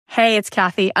Hey, it's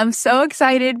Kathy. I'm so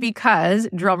excited because,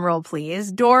 drumroll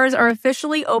please, doors are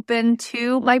officially open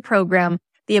to my program,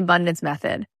 The Abundance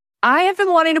Method. I have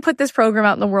been wanting to put this program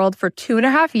out in the world for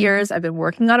 2.5 years. I've been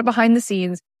working on it behind the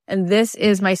scenes, and this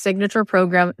is my signature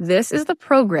program. This is the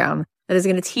program that is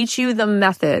going to teach you the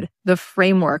method, the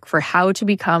framework for how to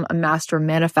become a master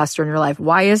manifestor in your life.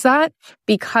 Why is that?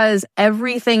 Because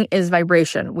everything is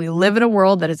vibration. We live in a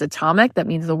world that is atomic. That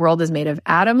means the world is made of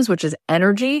atoms, which is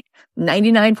energy.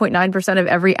 99.9% of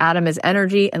every atom is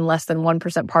energy and less than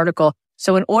 1% particle.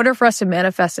 So in order for us to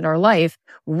manifest in our life,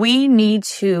 we need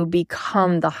to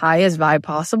become the highest vibe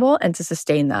possible and to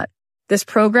sustain that. This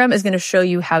program is going to show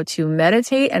you how to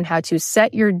meditate and how to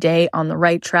set your day on the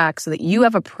right track so that you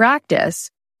have a practice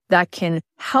that can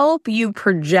help you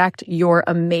project your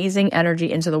amazing energy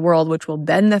into the world, which will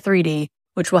bend the 3D,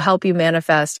 which will help you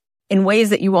manifest in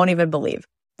ways that you won't even believe.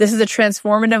 This is a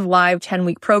transformative live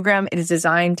 10-week program. It is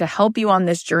designed to help you on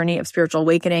this journey of spiritual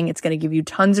awakening. It's going to give you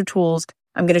tons of tools.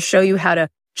 I'm going to show you how to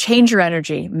change your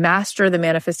energy, master the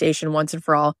manifestation once and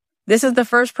for all. This is the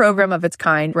first program of its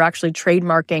kind. We're actually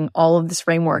trademarking all of this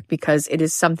framework because it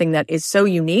is something that is so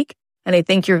unique, and I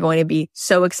think you're going to be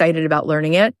so excited about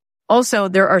learning it. Also,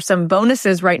 there are some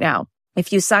bonuses right now.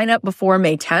 If you sign up before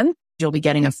May 10th, you'll be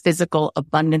getting a physical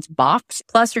abundance box.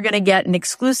 Plus, you're going to get an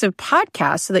exclusive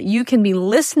podcast so that you can be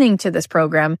listening to this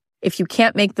program. If you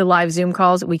can't make the live Zoom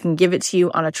calls, we can give it to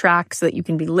you on a track so that you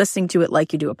can be listening to it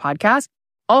like you do a podcast.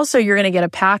 Also, you're going to get a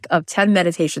pack of 10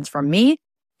 meditations from me.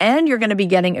 And you're going to be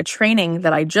getting a training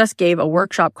that I just gave, a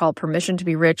workshop called Permission to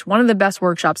be Rich, one of the best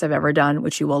workshops I've ever done,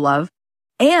 which you will love.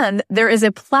 And there is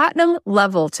a platinum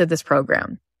level to this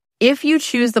program. If you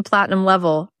choose the platinum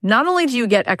level, not only do you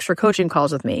get extra coaching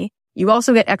calls with me, you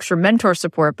also get extra mentor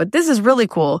support, but this is really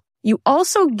cool. You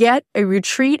also get a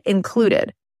retreat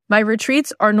included. My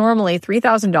retreats are normally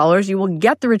 $3,000. You will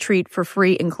get the retreat for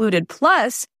free included.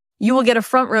 Plus, you will get a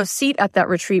front row seat at that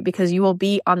retreat because you will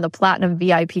be on the platinum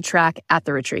VIP track at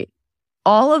the retreat.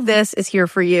 All of this is here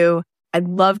for you. I'd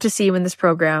love to see you in this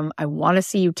program. I want to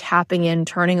see you tapping in,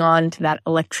 turning on to that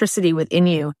electricity within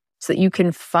you so that you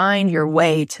can find your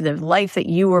way to the life that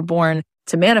you were born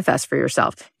to manifest for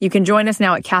yourself. You can join us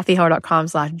now at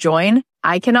kathyheller.com/join.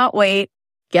 I cannot wait.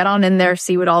 Get on in there,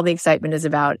 see what all the excitement is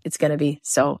about. It's going to be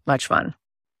so much fun.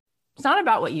 It's not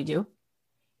about what you do.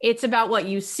 It's about what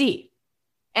you see.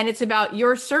 And it's about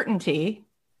your certainty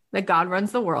that God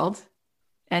runs the world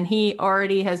and he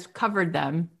already has covered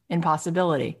them in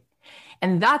possibility.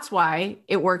 And that's why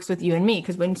it works with you and me.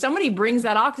 Because when somebody brings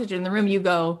that oxygen in the room, you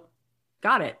go,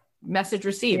 got it. Message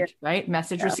received, right?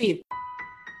 Message received.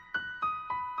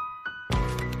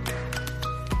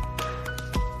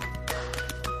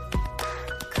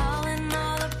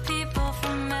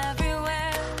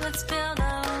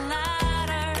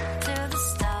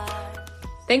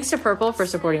 Thanks to Purple for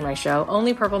supporting my show.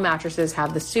 Only Purple mattresses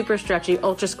have the super stretchy,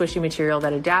 ultra squishy material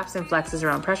that adapts and flexes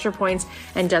around pressure points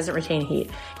and doesn't retain heat.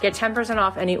 Get 10%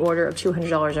 off any order of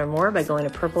 $200 or more by going to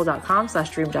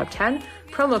purple.com/dreamjob10,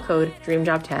 promo code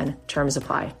dreamjob10, terms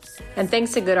apply. And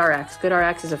thanks to GoodRx.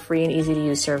 GoodRx is a free and easy to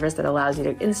use service that allows you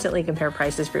to instantly compare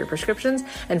prices for your prescriptions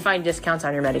and find discounts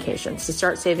on your medications. To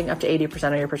start saving up to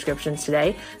 80% on your prescriptions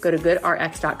today, go to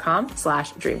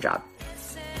goodrx.com/dreamjob.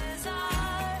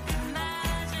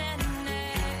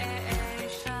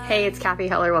 Hey, it's Kathy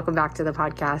Heller. Welcome back to the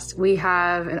podcast. We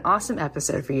have an awesome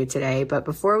episode for you today, but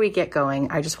before we get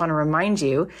going, I just want to remind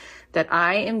you that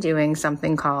I am doing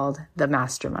something called the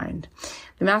Mastermind.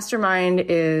 The Mastermind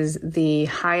is the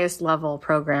highest level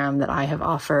program that I have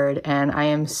offered, and I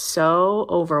am so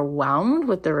overwhelmed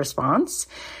with the response.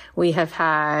 We have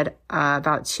had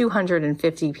about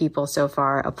 250 people so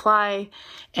far apply,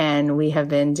 and we have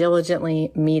been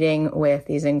diligently meeting with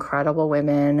these incredible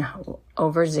women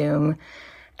over Zoom.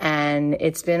 And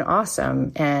it's been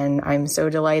awesome. And I'm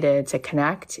so delighted to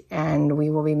connect. And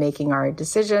we will be making our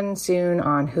decision soon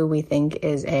on who we think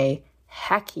is a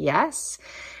heck yes,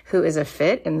 who is a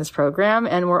fit in this program.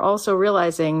 And we're also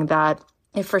realizing that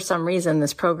if for some reason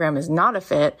this program is not a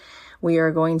fit, we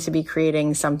are going to be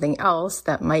creating something else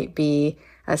that might be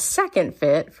a second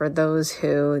fit for those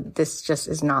who this just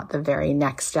is not the very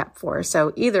next step for.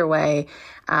 So either way,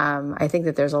 I think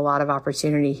that there's a lot of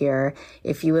opportunity here.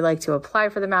 If you would like to apply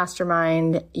for the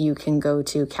mastermind, you can go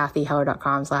to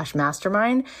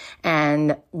kathyheller.com/mastermind.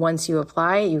 And once you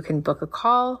apply, you can book a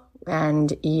call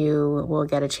and you will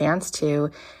get a chance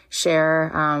to share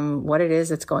what it is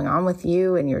that's going on with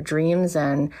you and your dreams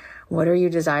and what are you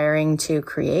desiring to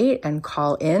create, and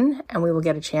call in, and we will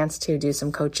get a chance to do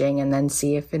some coaching and then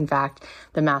see if in fact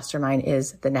the mastermind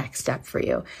is the next step for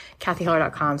you.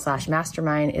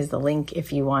 kathyheller.com/mastermind is the link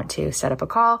if you want to set up a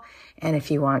call and if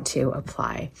you want to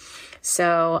apply.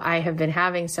 So I have been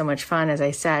having so much fun, as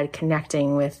I said,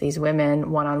 connecting with these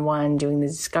women one-on-one, doing the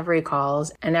discovery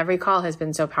calls, and every call has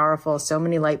been so powerful, so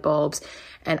many light bulbs.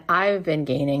 And I've been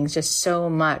gaining just so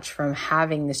much from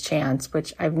having this chance,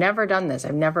 which I've never done this.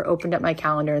 I've never opened up my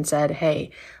calendar and said,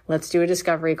 hey, let's do a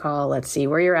discovery call. Let's see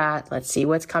where you're at. Let's see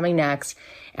what's coming next.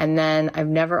 And then I've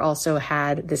never also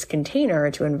had this container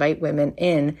to invite women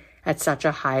in at such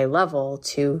a high level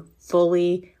to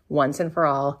fully, once and for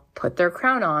all, put their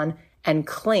crown on and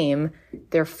claim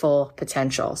their full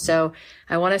potential. So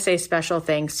I want to say special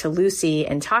thanks to Lucy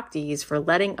and Taktis for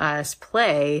letting us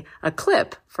play a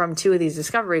clip from 2 of these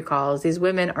discovery calls. These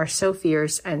women are so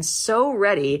fierce and so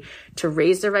ready to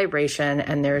raise their vibration,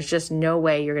 and there's just no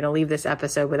way you're going to leave this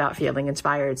episode without feeling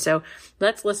inspired. So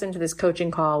let's listen to this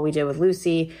coaching call we did with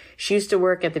Lucy. She used to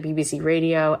work at the BBC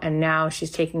Radio, and now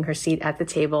she's taking her seat at the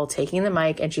table, taking the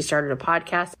mic, and she started a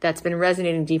podcast that's been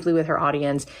resonating deeply with her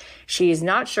audience. She's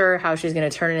not sure how she's going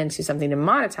to turn it into something to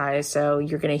monetize, so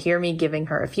you're going to hear me giving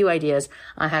her a few ideas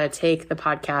on how to take the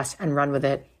podcast and run with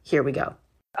it. Here we go.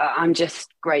 I'm just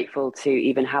grateful to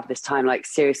even have this time. Like,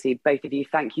 seriously, both of you,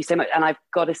 thank you so much. And I've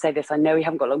got to say this, I know we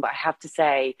haven't got long, but I have to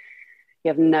say, you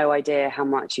have no idea how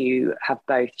much you have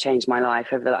both changed my life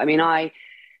over the,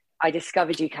 I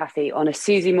discovered you, Kathy, on a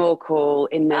Susie Moore call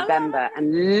in November,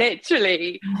 and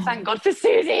literally, thank God for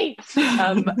Susie.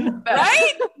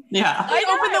 Right? Yeah. I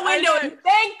opened the window and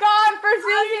thank God for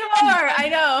Susie Moore.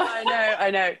 I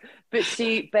know.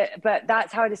 But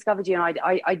that's how I discovered you. And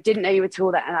I didn't know you at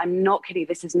all. And I'm not kidding.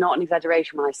 This is not an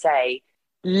exaggeration when I say,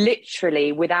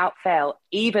 literally, without fail,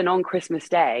 even on Christmas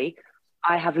Day,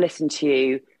 I have listened to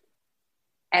you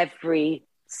every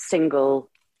single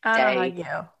day.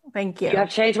 Thank you. You have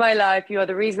changed my life. You are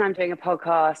the reason I'm doing a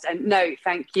podcast. And no,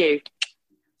 thank you.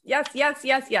 Yes.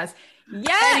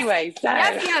 Anyway, so.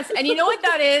 Yes. And you know what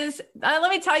that is? Let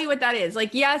me tell you what that is.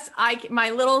 Like, yes, my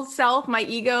little self, my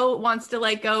ego wants to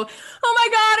like go, oh my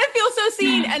God, I feel so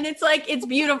seen. And it's like, it's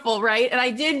beautiful, right? And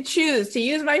I did choose to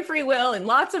use my free will in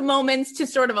lots of moments to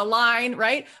sort of align,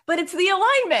 right? But it's the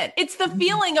alignment. It's the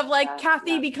feeling of like,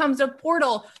 Kathy becomes a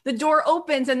portal, the door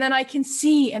opens, and then I can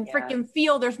see and freaking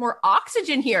feel there's more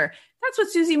oxygen here. That's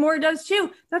what Susie Moore does too.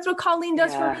 That's what Colleen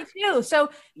does for me too. So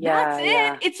that's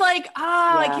it. It's like,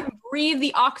 I can breathe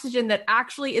the oxygen that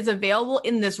actually is available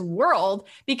in this world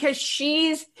because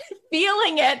she's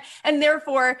feeling it, and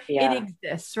therefore it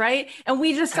exists, right? And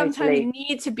we just sometimes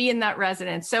need to be in that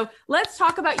resonance. So let's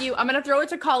talk about you. I'm going to throw it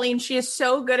to Colleen. She is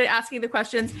so good at asking the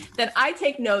questions that I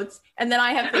take notes, and then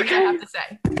I have things I have to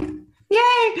say.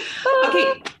 Yay.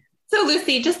 Okay. So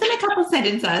Lucy, just in a couple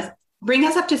sentences, bring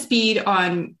us up to speed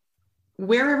on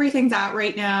where everything's at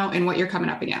right now and what you're coming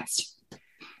up against.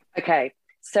 Okay.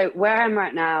 So where I'm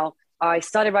right now, I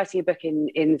started writing a book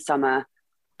in the summer,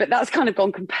 but that's kind of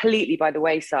gone completely by the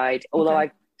wayside. Although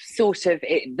I've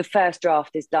the first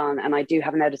draft is done and I do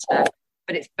have an editor,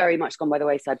 but it's very much gone by the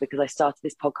wayside because I started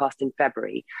this podcast in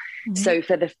February. Mm-hmm. So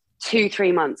for the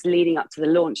 2-3 months leading up to the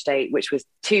launch date, which was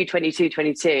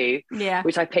 2/22/22,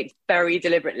 which I picked very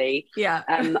deliberately.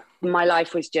 My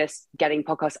life was just getting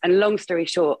podcasts. And long story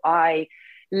short, I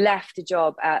left a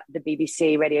job at the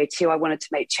BBC Radio 2. I wanted to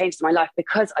make change to my life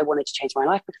because I wanted to change my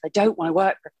life, because I don't want to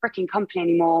work for a freaking company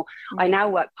anymore. I now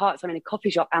work part-time in a coffee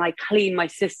shop and I clean my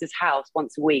sister's house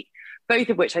once a week, both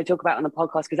of which I talk about on the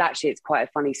podcast because actually it's quite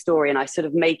a funny story and I sort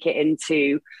of make it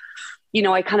into,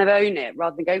 I kind of own it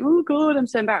rather than going, oh God, I'm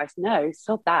so embarrassed. No,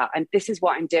 stop that. And this is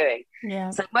what I'm doing.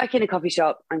 So I'm working in a coffee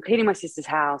shop. I'm cleaning my sister's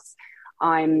house.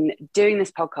 I'm doing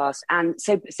this podcast. And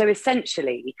so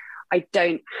essentially, I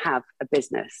don't have a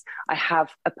business. I have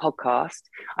a podcast.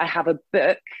 I have a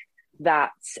book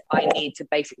that I need to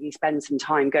basically spend some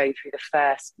time going through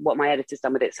what my editor's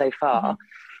done with it so far.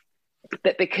 Mm-hmm.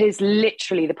 But because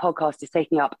literally the podcast is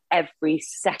taking up every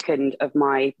second of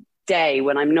my day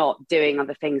when I'm not doing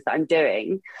other things that I'm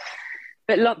doing.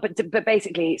 But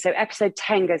basically, so episode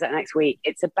 10 goes out next week.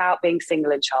 It's about being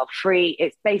single and child free.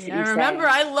 It's basically remember,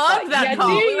 I love that call.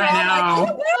 I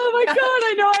know. Oh my God,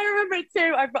 I know. I remember it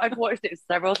too. I've watched it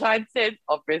several times since,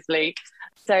 obviously.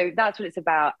 So that's what it's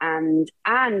about. And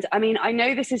I mean, I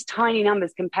know this is tiny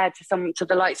numbers compared to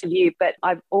the likes of you, but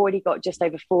I've already got just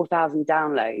over 4,000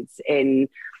 downloads in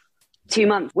 2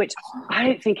 months, which I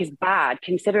don't think is bad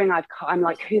considering I'm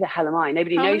like, who the hell am I?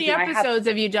 Nobody knows. How many episodes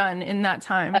have you done in that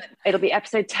time? It'll be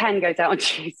episode 10 goes out on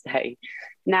Tuesday.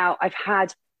 Now I've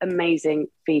had amazing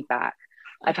feedback.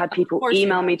 I've had people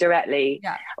email me directly,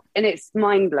 and it's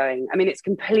mind-blowing. I mean, it's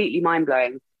completely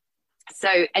mind-blowing. So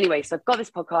anyway, so I've got this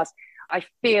podcast. I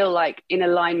feel like in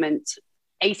alignment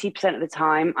 80% of the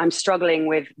time. I'm struggling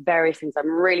with various things. I'm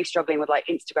really struggling with like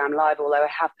Instagram Live, although I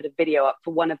have put a video up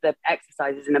for one of the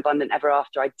exercises in Abundant Ever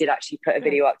After. I did actually put a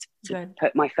video up to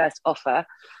put my first offer.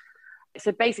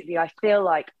 So basically, I feel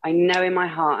like I know in my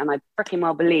heart, and I freaking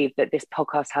well believe that this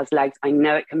podcast has legs. I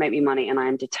know it can make me money, and I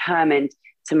am determined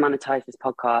to monetize this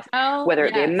podcast, whether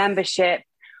it be a membership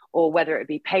or whether it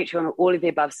be Patreon or all of the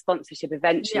above, sponsorship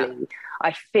eventually. Yeah.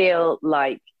 I feel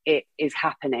like it is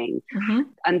happening. Mm-hmm.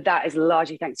 And that is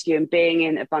largely thanks to you, and being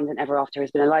in Abundant Ever After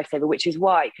has been a lifesaver, which is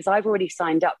why, because I've already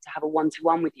signed up to have a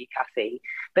one-to-one with you, Kathy.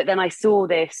 But then I saw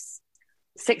this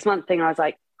 6-month thing and I was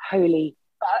like, holy,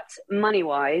 but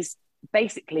money-wise,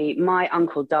 basically my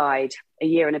uncle died a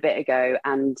year and a bit ago,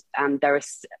 and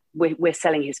we're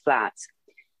selling his flat.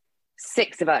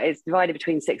 6 of us, it's divided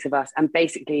between 6 of us, and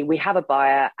basically we have a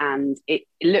buyer, and it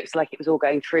looks like it was all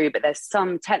going through, but there's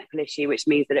some technical issue which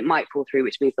means that it might fall through,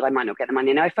 which means that I might not get the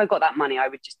money. Now if I got that money,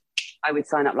 I would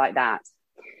sign up like that.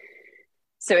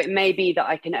 So it may be that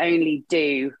I can only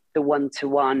do the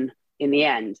one-to-one in the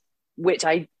end, which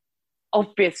I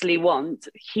obviously want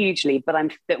hugely, but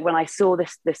when I saw the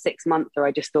 6-monther,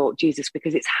 I just thought, Jesus,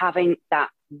 because it's having that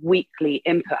weekly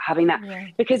input, having that,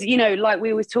 because, you know, like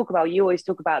we always talk about, you always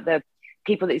talk about the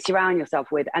people that you surround yourself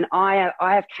with. And I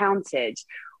have counted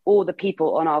all the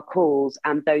people on our calls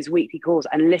and those weekly calls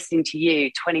and listening to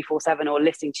you 24/7 or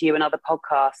listening to you and other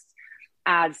podcasts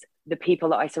as the people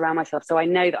that I surround myself. So I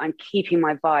know that I'm keeping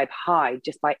my vibe high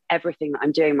just by everything that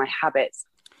I'm doing, my habits.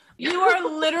 You are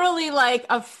literally like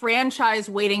a franchise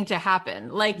waiting to happen.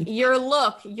 Like your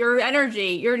look, your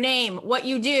energy, your name, what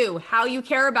you do, how you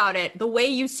care about it, the way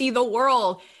you see the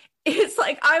world. It's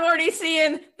like, I'm already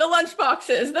seeing the lunch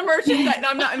boxes, the merchandise.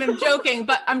 I'm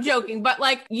joking, but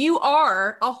like you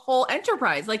are a whole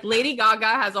enterprise. Like Lady Gaga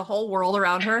has a whole world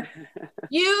around her.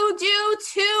 You do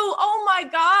too. Oh my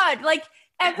God. Like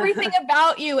everything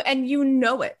about you, and you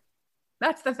know it.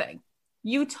 That's the thing.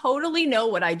 You totally know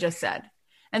what I just said.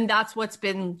 And that's what's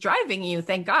been driving you,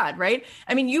 thank God, right?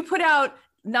 I mean, you put out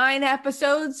 9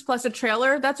 episodes plus a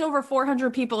trailer. That's over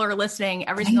 400 people are listening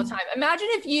every single time. Imagine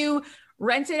if you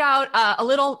rented out a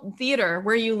little theater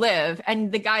where you live,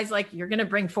 and the guy's like, you're going to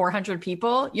bring 400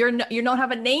 people? You don't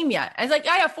have a name yet. And it's like,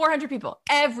 I have 400 people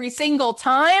every single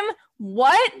time.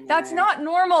 What? That's not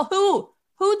normal.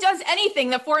 Who does anything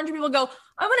that 400 people go,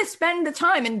 I'm going to spend the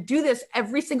time and do this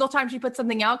every single time she puts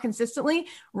something out consistently?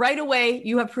 Right away,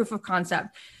 you have proof of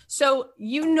concept. So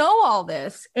you know all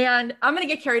this, and I'm going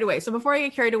to get carried away. So before I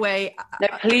get carried away, no,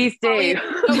 please do.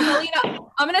 Colleen,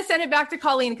 I'm going to send it back to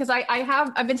Colleen, because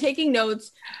I've been taking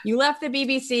notes. You left the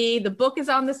BBC. The book is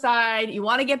on the side. You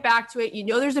want to get back to it. You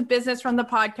know there's a business from the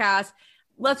podcast.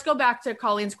 Let's go back to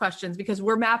Colleen's questions, because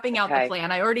we're mapping out the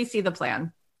plan. I already see the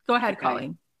plan. Go ahead,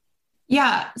 Colleen.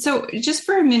 Yeah. So just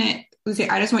for a minute, Lucy,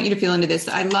 I just want you to feel into this.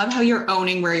 I love how you're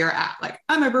owning where you're at. Like,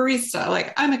 I'm a barista,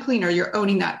 like I'm a cleaner, you're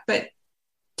owning that. But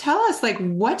tell us, like,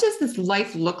 what does this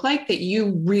life look like that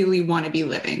you really want to be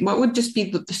living? What would just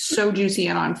be so juicy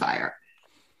and on fire?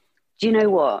 Do you know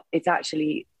what? It's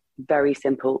actually very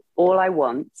simple. All I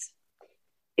want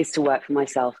is to work for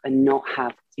myself and not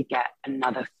have to get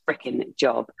another freaking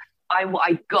job. I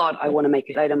want to make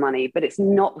a load of money, but it's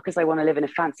not because I want to live in a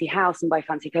fancy house and buy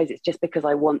fancy clothes. It's just because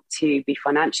I want to be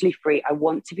financially free. I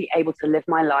want to be able to live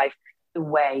my life the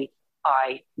way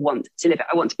I want to live it.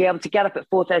 I want to be able to get up at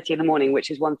 4:30 in the morning, which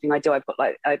is one thing I do. I've got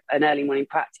like an early morning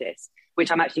practice,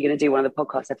 which I'm actually going to do one of the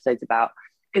podcast episodes about.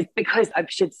 Because I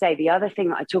should say, the other thing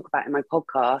that I talk about in my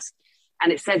podcast,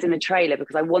 and it says in the trailer,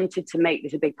 because I wanted to make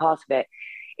this a big part of it,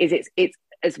 is it's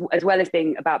as well as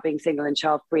being about being single and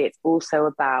child free, it's also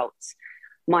about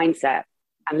mindset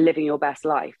and living your best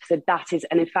life. So that is,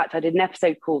 and in fact, I did an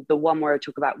episode called The One, where I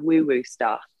talk about woo-woo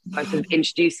stuff. I'm sort of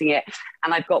introducing it,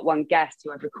 and I've got one guest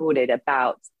who I've recorded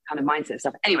about kind of mindset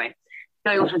stuff. Anyway,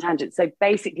 going off on a tangent. So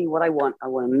basically what I want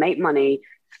to make money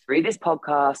through this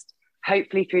podcast,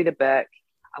 hopefully through the book.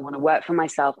 I want to work for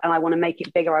myself, and I want to make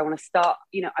it bigger. I want to start,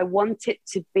 I want it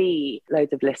to be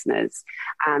loads of listeners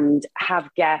and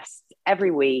have guests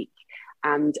every week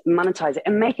and monetize it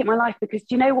and make it my life. Because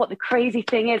do you know what the crazy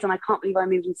thing is? And I can't believe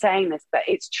I'm even saying this, but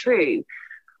it's true.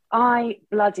 I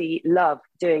bloody love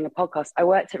doing a podcast. I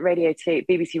worked at Radio 2,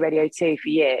 BBC Radio 2 for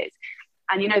years.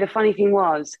 And the funny thing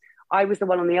was, I was the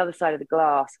one on the other side of the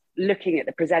glass looking at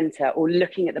the presenter or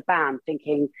looking at the band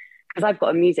thinking, because I've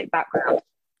got a music background,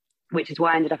 which is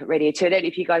why I ended up at Radio 2. I don't know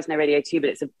if you guys know Radio 2, but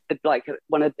it's like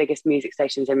one of the biggest music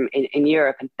stations in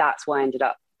Europe. And that's why I ended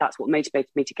up that's what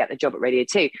motivated me to get the job at Radio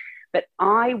 2. But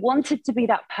I wanted to be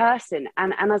that person.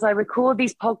 And as I record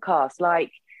these podcasts,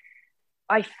 like,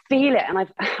 I feel it, and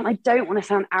I don't want to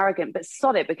sound arrogant, but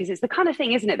sod it, because it's the kind of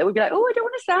thing, isn't it, that we'd be like, oh, I don't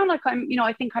want to sound like I'm,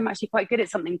 I think I'm actually quite good at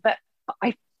something. But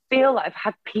I feel like I've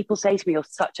had people say to me, you're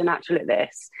such a natural at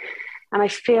this. And I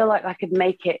feel like I could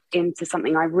make it into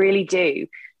something. I really do.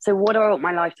 So what do I want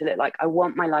my life to look like? I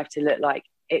want my life to look like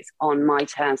it's on my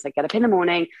terms. I get up in the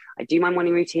morning, I do my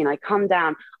morning routine, I come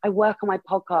down, I work on my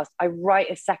podcast, I write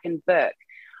a second book,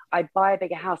 I buy a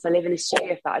bigger house, I live in a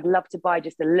studio flat. I'd love to buy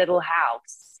just a little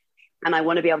house. And I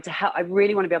want to be able to help. I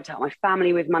really want to be able to help my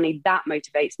family with money. That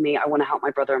motivates me. I want to help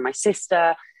my brother and my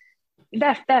sister.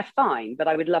 They're fine, but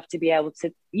I would love to be able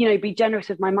to, be generous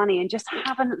with my money and just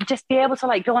be able to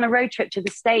like go on a road trip to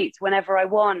the States whenever I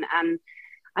want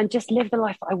and just live the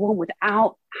life I want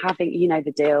without having,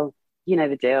 the deal. Yeah,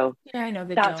 I know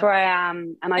the deal. That's where I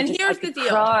am. And here's the deal.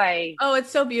 Cry. Oh,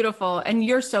 it's so beautiful. And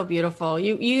you're so beautiful.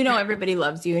 Everybody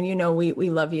loves you, and we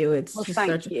love you. It's just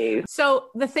thank you. So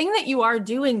the thing that you are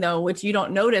doing though, which you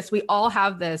don't notice, we all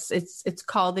have this, it's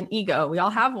called an ego. We all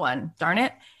have one, darn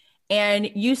it.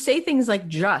 And you say things like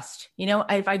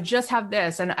if I just have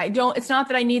this and it's not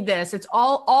that I need this, it's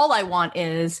all I want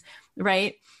is,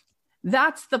 right?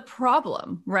 That's the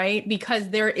problem, right? Because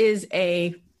there is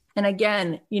and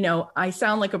again, I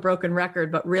sound like a broken record,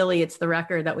 but really it's the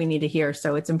record that we need to hear.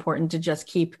 So it's important to just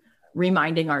keep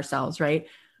reminding ourselves, right?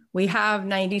 We have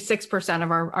 96%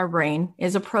 of our brain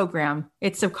is a program.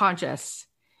 It's subconscious.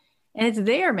 And it's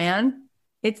there, man.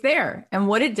 It's there. And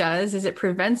what it does is it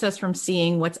prevents us from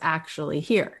seeing what's actually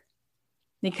here,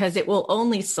 because it will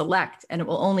only select and it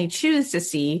will only choose to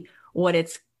see what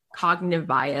its cognitive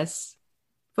bias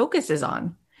focuses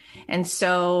on. And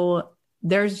so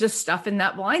there's just stuff in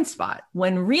that blind spot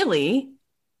when really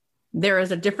there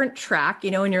is a different track,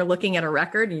 when you're looking at a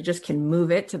record, you just can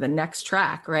move it to the next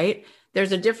track, right?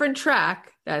 There's a different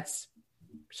track that's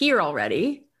here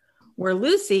already where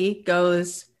Lucy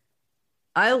goes,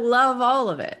 I love all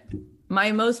of it.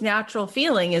 My most natural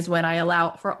feeling is when I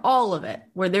allow for all of it,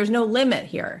 where there's no limit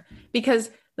here, because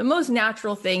the most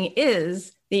natural thing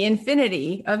is the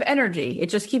infinity of energy. It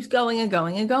just keeps going and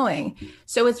going and going.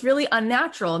 So it's really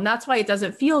unnatural. And that's why it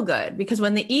doesn't feel good, because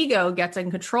when the ego gets in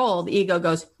control, the ego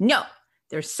goes, no,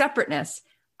 there's separateness.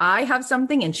 I have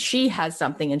something and she has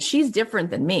something, and she's different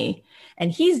than me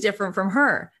and he's different from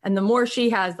her. And the more she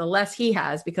has, the less he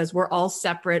has, because we're all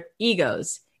separate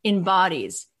egos in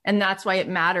bodies. And that's why it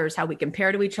matters how we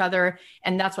compare to each other.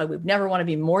 And that's why we never want to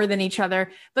be more than each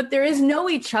other. But there is no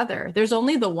each other. There's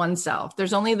only the one self.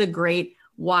 There's only the great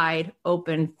wide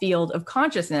open field of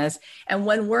consciousness. And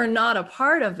when we're not a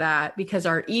part of that, because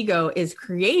our ego is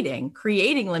creating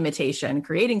limitation,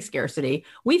 creating scarcity,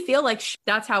 we feel like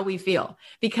that's how we feel,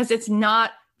 because it's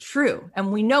not true.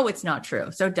 And we know it's not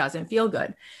true. So it doesn't feel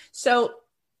good. So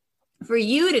for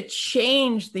you to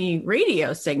change the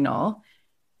radio signal,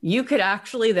 you could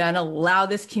actually then allow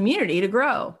this community to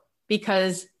grow,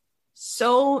 because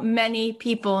so many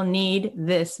people need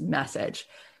this message.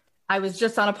 I was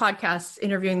just on a podcast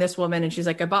interviewing this woman, and she's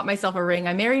like, I bought myself a ring.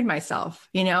 I married myself.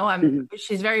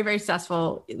 She's very, very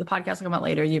successful. The podcast will come out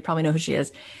later. You probably know who she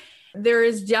is. There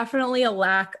is definitely a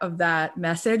lack of that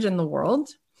message in the world.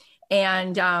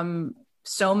 And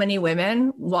so many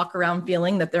women walk around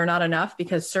feeling that they're not enough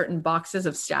because certain boxes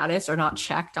of status are not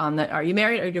checked on the, are you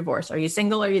married? Are you divorced? Are you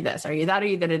single? Are you this? Are you that? Are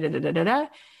you da-da-da-da-da-da?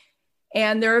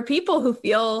 And there are people who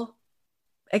feel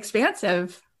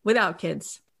expansive without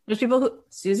kids. There's people who,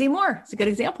 Susie Moore is a good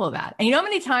example of that. And you know how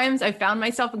many times I found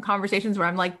myself in conversations where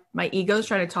I'm like, my ego's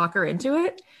trying to talk her into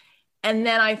it. And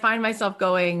then I find myself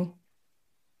going,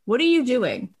 what are you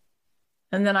doing?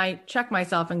 And then I check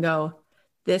myself and go,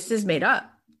 this is made up.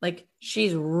 Like,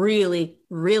 she's really,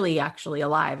 really actually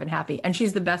alive and happy. And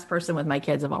she's the best person with my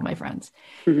kids of all my friends.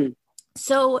 Mm-hmm.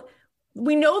 So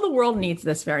we know the world needs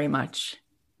this very much.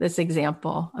 This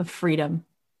example of freedom,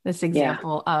 this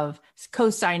example of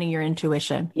co-signing your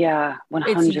intuition. Yeah, 100%.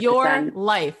 It's your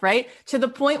life, right? To the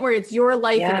point where it's your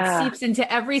life and it seeps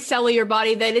into every cell of your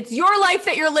body, that it's your life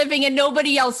that you're living and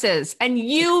nobody else's. And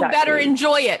you better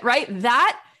enjoy it, right?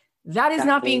 That is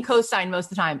not being co-signed most of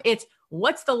the time. It's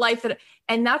what's the life that,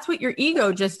 and that's what your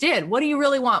ego just did. What do you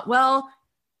really want? Well,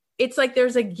 it's like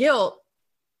there's a guilt.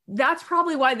 That's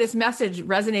probably why this message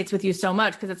resonates with you so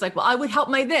much. Because it's like, well, I would help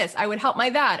my this, I would help my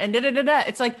that. And da-da-da-da.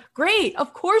 It's like, great.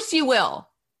 Of course you will.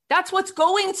 That's what's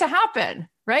going to happen,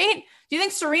 right? Do you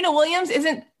think Serena Williams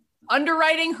isn't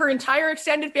underwriting her entire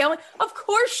extended family? Of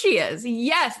course she is.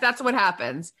 Yes, that's what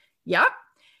happens. Yep.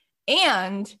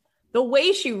 And The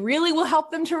way she really will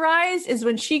help them to rise is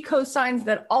when she co-signs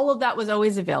that all of that was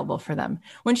always available for them.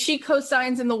 When she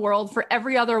co-signs in the world for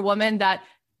every other woman that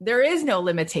there is no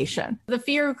limitation. The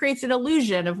fear creates an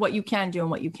illusion of what you can do and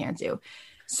what you can't do.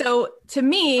 So to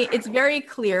me, it's very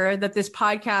clear that this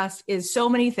podcast is so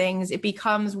many things. It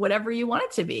becomes whatever you want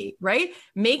it to be, right?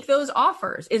 Make those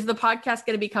offers. Is the podcast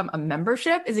going to become a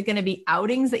membership? Is it going to be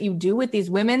outings that you do with these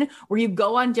women where you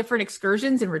go on different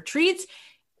excursions and retreats?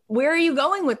 Where are you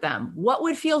going with them? What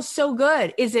would feel so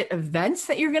good? Is it events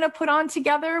that you're going to put on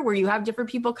together where you have different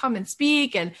people come and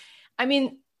speak? And I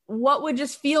mean, what would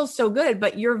just feel so good?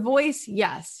 But your voice,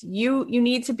 yes, you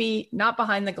need to be not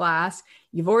behind the glass.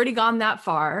 You've already gone that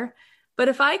far. But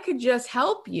if I could just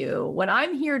help you, what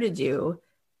I'm here to do,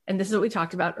 and this is what we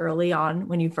talked about early on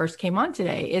when you first came on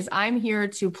today, is I'm here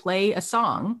to play a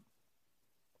song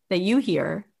that you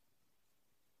hear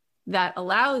that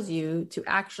allows you to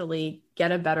actually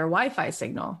get a better Wi-Fi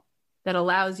signal, that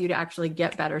allows you to actually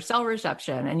get better cell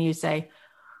reception. And you say,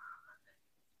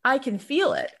 I can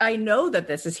feel it. I know that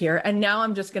this is here. And now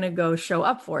I'm just going to go show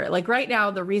up for it. Like right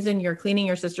now, the reason you're cleaning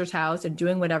your sister's house and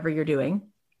doing whatever you're doing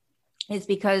is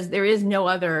because there is no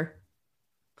other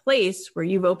place where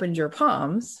you've opened your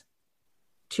palms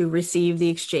to receive the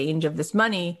exchange of this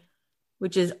money,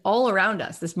 which is all around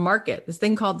us. This market, this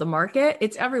thing called the market,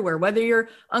 it's everywhere, whether your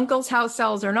uncle's house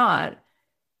sells or not.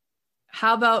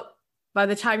 How about by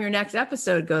the time your next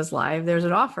episode goes live, there's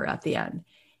an offer at the end.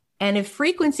 And if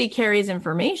frequency carries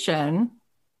information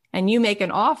and you make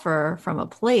an offer from a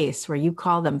place where you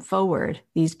call them forward,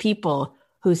 these people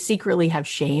who secretly have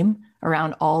shame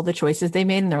around all the choices they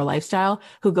made in their lifestyle,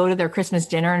 who go to their Christmas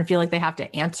dinner and feel like they have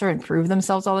to answer and prove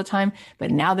themselves all the time.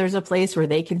 But now there's a place where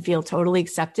they can feel totally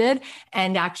accepted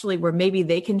and actually where maybe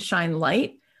they can shine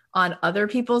light on other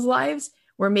people's lives,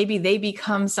 where maybe they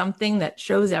become something that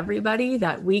shows everybody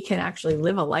that we can actually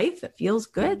live a life that feels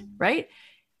good, right?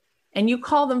 And you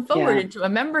call them forward into a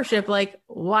membership. Like,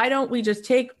 why don't we just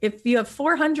take, if you have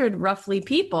 400 roughly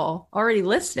people already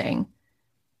listening,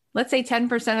 let's say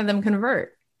 10% of them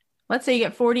convert. Let's say you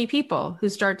get 40 people who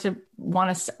start to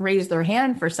want to raise their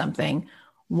hand for something.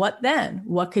 What then?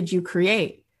 What could you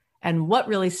create? And what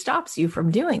really stops you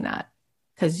from doing that?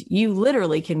 Because you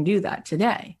literally can do that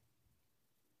today.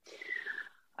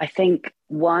 I think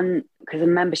one, because of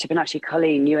membership, and actually,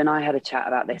 Colleen, you and I had a chat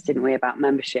about this, didn't we, about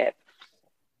membership?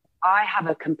 I have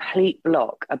a complete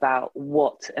block about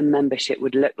what a membership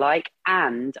would look like.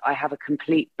 And I have a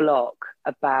complete block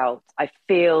about, I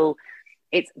feel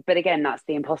it's, but again, that's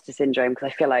the imposter syndrome, because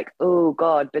I feel like, oh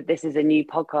God, but this is a new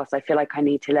podcast. I feel like I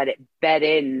need to let it bed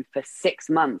in for 6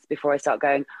 months before I start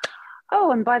going,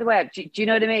 oh, and by the way, do you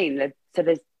know what I mean? So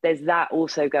there's that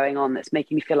also going on that's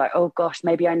making me feel like, oh gosh,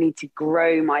 maybe I need to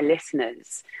grow my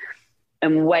listeners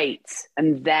and wait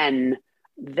and then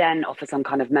offer some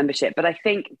kind of membership. But I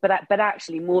think, but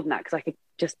actually more than that, because I could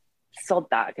just sod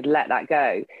that, I could let that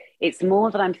go. It's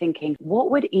more that I'm thinking,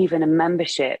 what would even a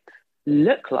membership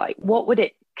look like? What would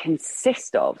it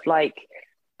consist of? Like,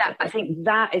 that, I think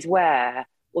that is where,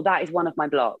 well, that is one of my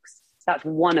blocks. That's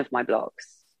one of my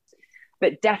blocks.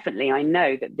 But definitely I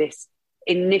know that this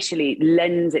initially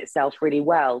lends itself really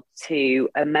well to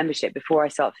a membership before I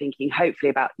start thinking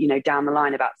hopefully about, you know, down the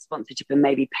line about sponsorship and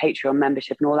maybe Patreon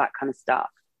membership and all that kind of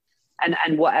stuff,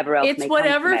 and whatever else. It's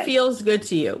whatever feels good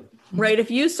to you, right?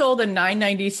 If you sold a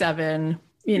 $9.97,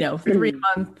 you know,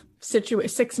 3-month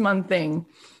 6-month thing,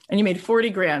 and you made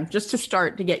 40 grand just to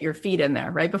start to get your feet in there,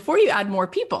 right? Before you add more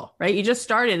people, right? You just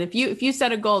started. If you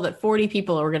set a goal that 40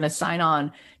 people are going to sign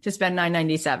on to spend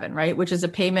 $9.97, right? Which is a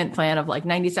payment plan of like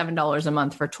 $97 a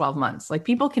month for 12 months. Like,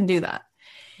 people can do that.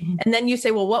 Mm-hmm. And then you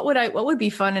say, well, what would be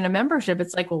fun in a membership?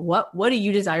 It's like, well, what do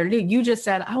you desire to do? You just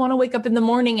said, I want to wake up in the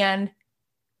morning and,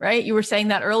 right? You were saying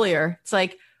that earlier. It's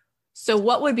like, so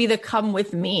what would be the come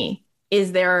with me?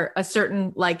 Is there a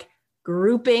certain like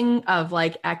grouping of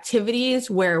like activities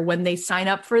where when they sign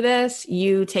up for this,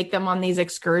 you take them on these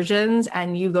excursions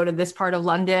and you go to this part of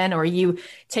London, or you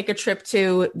take a trip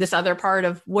to this other part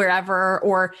of wherever?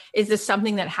 Or is this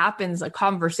something that happens, a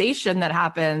conversation that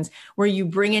happens where you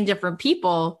bring in different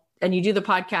people and you do the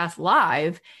podcast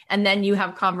live, and then you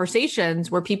have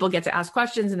conversations where people get to ask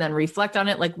questions and then reflect on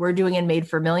it, like we're doing in Made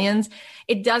for Millions?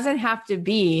 It doesn't have to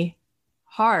be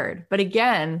hard. But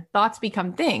again, thoughts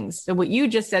become things. So what you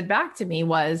just said back to me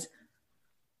was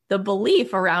the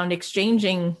belief around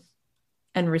exchanging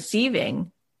and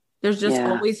receiving. There's just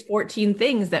always 14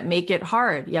 things that make it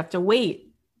hard. You have to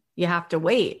wait. You have to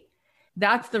wait.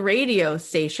 That's the radio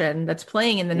station that's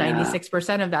playing in the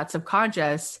 96% of that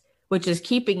subconscious, which is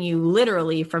keeping you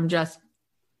literally from just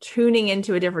tuning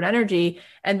into a different energy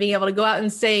and being able to go out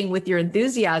and saying with your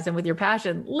enthusiasm, with your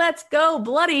passion, let's go,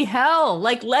 bloody hell.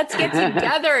 Like, let's get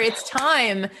together. It's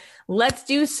time. Let's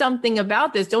do something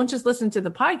about this. Don't just listen to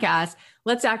the podcast.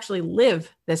 Let's actually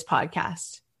live this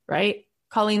podcast. Right?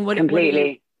 Colleen, what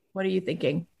are you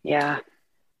thinking? Yeah.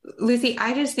 Lucy,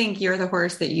 I just think you're the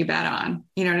horse that you bet on.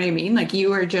 You know what I mean? Like,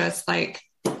 you are just like,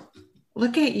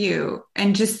 look at you,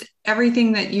 and just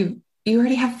everything that you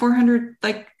already have 400,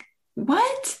 like,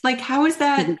 what? Like, how is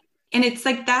that? And it's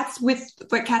like, that's with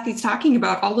what Kathy's talking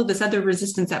about, all of this other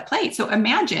resistance at play. So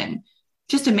imagine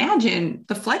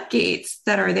the floodgates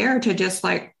that are there to just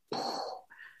like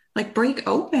break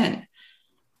open.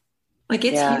 Like,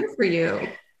 it's here for you.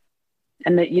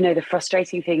 And the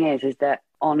frustrating thing is that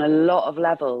on a lot of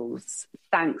levels,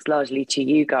 thanks largely to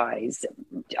you guys,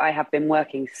 I have been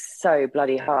working so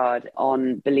bloody hard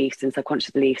on beliefs and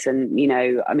subconscious beliefs. And,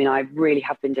 I really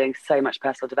have been doing so much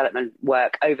personal development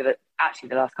work over the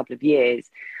last couple of years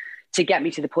to get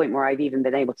me to the point where I've even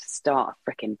been able to start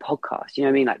a freaking podcast. You know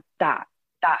what I mean? Like, that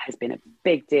has been a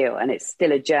big deal. And it's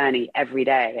still a journey every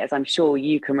day, as I'm sure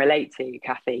you can relate to,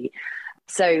 Kathy.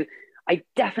 So I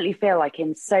definitely feel like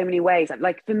in so many ways,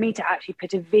 like for me to actually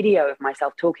put a video of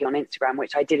myself talking on Instagram,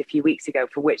 which I did a few weeks ago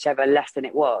for whichever lesson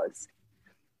it was,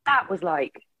 that was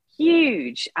like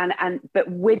huge. But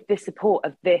with the support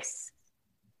of this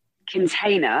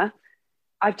container,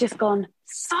 I've just gone,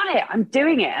 sod it, I'm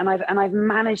doing it. And I've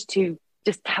managed to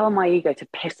just tell my ego to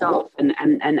piss off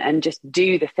and just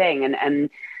do the thing and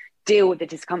deal with the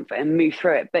discomfort and move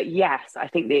through it. But yes, I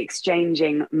think the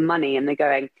exchanging money and the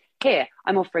going, here,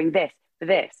 I'm offering this for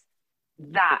this,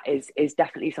 that is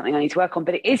definitely something I need to work on.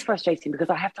 But it is frustrating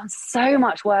because I have done so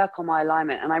much work on my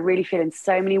alignment, and I really feel in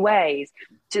so many ways,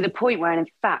 to the point where, and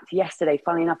in fact, yesterday,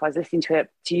 funnily enough, I was listening to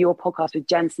your podcast with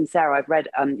Jen Sincero. I've read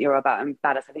You're About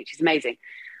Badass. I think she's amazing.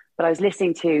 But I was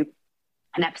listening to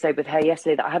an episode with her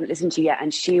yesterday that I hadn't listened to yet.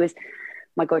 And she was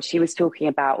talking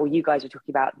about, or you guys were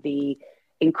talking about, the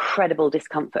incredible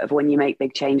discomfort of when you make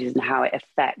big changes and how it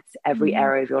affects every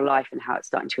area of your life and how it's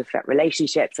starting to affect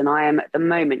relationships. And I am at the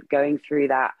moment going through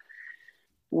that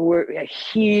a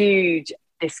huge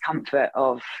discomfort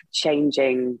of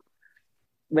changing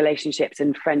relationships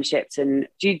and friendships. And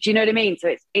do you know what I mean?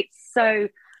 So it's so...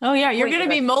 Oh yeah, you're going to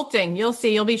be molting. You'll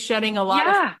see, you'll be shedding a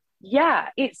lot. Yeah,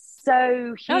 it's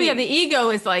so huge. Oh yeah, the ego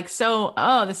is like,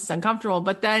 this is uncomfortable,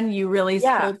 but then you really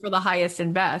hold for the highest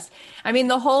and best. I mean,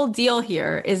 the whole deal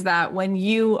here is that when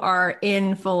you are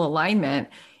in full alignment,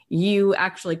 you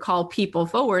actually call people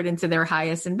forward into their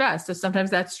highest and best. So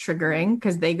sometimes that's triggering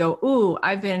because they go, ooh,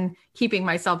 I've been keeping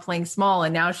myself playing small,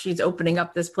 and now she's opening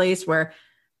up this place where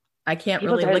I can't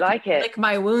really lick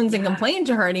my wounds and complain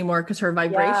to her anymore because her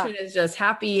vibration is just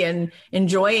happy and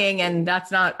enjoying, and that's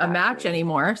not a match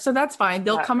anymore. So that's fine.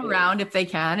 They'll come around if they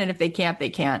can, and if they can't, they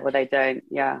can't. Well, they don't.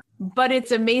 Yeah. But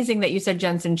it's amazing that you said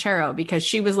Jen Sincero, because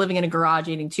she was living in a garage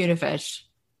eating tuna fish.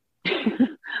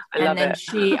 And then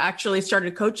she actually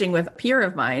started coaching with a peer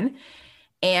of mine,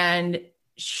 and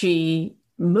she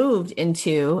moved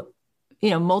into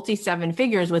multi 7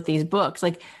 figures with these books.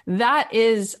 Like, that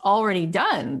is already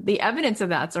done. The evidence of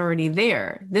that's already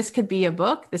there. This could be a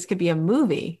book. This could be a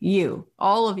movie.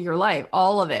 All of your life,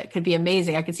 all of it could be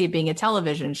amazing. I could see it being a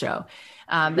television show.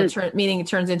 Meaning it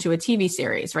turns into a TV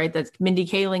series, right? That Mindy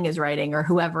Kaling is writing, or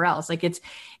whoever else. Like,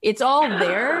 it's all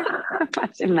there.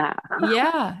 Imagine that.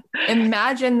 Yeah.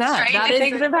 Imagine that. Stranger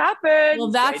things have happened.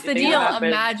 Well, that's the deal.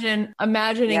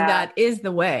 Imagining that is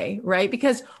the way, right?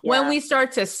 Because when we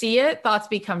start to see it, thoughts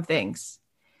become things.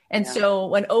 And so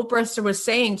when Oprah was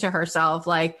saying to herself,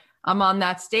 like, I'm on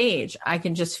that stage, I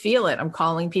can just feel it, I'm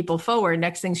calling people forward.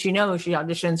 Next thing she knows, she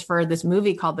auditions for this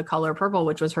movie called The Color Purple,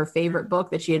 which was her favorite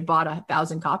book that she had bought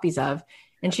 1,000 copies of.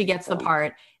 And she gets the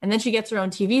part, and then she gets her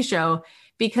own TV show,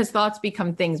 because thoughts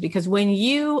become things. Because when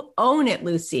you own it,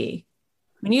 Lucy,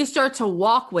 when you start to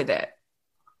walk with it,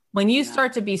 when you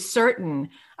start to be certain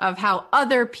of how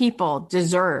other people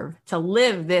deserve to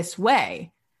live this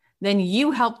way, then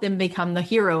you help them become the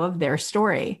hero of their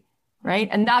story. Right.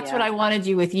 And that's what I want to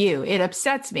do with you. It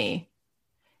upsets me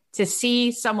to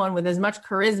see someone with as much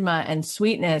charisma and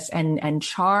sweetness and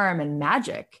charm and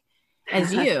magic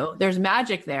as you. There's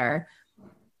magic there,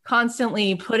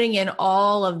 constantly putting in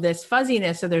all of this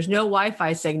fuzziness. So there's no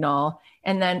Wi-Fi signal,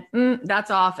 and then that's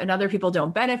off, and other people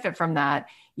don't benefit from that.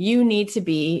 You need to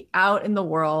be out in the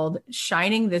world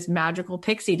shining this magical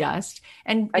pixie dust.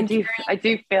 And I do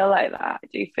feel like that. I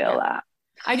do feel that.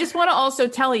 I just want to also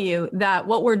tell you that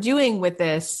what we're doing with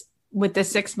this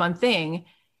 6-month thing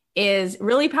is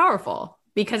really powerful,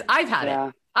 because I've had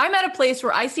it. I'm at a place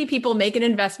where I see people make an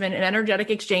investment in energetic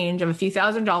exchange of a few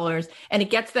 $1,000s, and it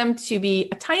gets them to be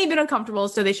a tiny bit uncomfortable.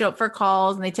 So they show up for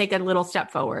calls and they take a little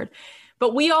step forward.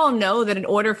 But we all know that in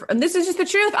order for, and this is just the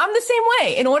truth, I'm the same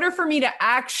way. In order for me to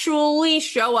actually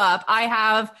show up, I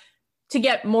have to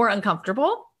get more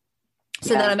uncomfortable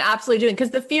so that I'm absolutely doing,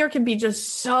 because the fear can be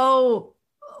just so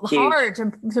hard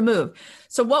to move.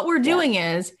 So what we're doing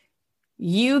is,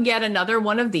 you get another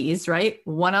one of these, right?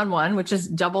 One-on-one, which is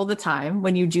double the time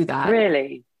when you do that.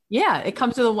 Really? Yeah. It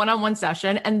comes with a one-on-one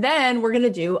session. And then we're going to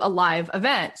do a live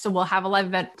event. So we'll have a live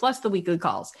event plus the weekly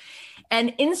calls.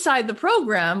 And inside the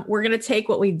program, we're going to take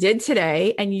what we did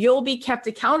today and you'll be kept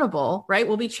accountable, right?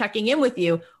 We'll be checking in with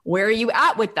you. Where are you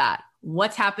at with that?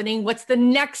 What's happening? What's the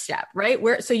next step,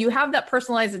 right? So you have that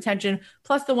personalized attention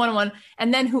plus the one-on-one.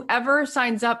 And then whoever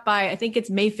signs up by, I think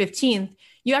it's May 15th,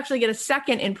 you actually get a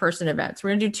second in-person event. So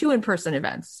we're going to do 2 in-person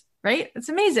events, right? It's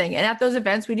amazing. And at those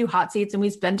events, we do hot seats and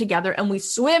we spend together and we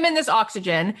swim in this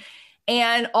oxygen.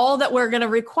 And all that we're going to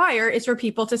require is for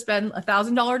people to spend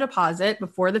 $1,000 deposit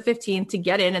before the 15th to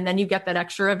get in. And then you get that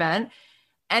extra event.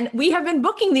 And we have been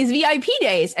booking these VIP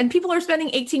days and people are spending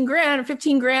 18 grand or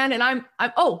 15 grand. And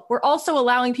we're also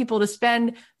allowing people to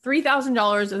spend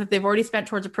 $3,000 that they've already spent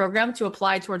towards a program to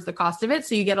apply towards the cost of it.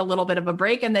 So you get a little bit of a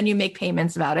break and then you make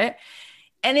payments about it.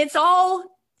 And it's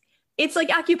like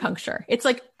acupuncture. It's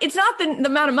like, it's not the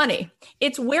amount of money.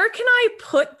 It's where can I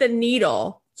put the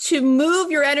needle to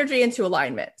move your energy into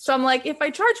alignment? So I'm like, if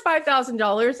I charge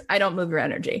 $5,000, I don't move your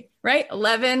energy, right?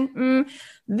 11.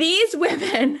 These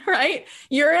women, right?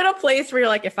 You're in a place where you're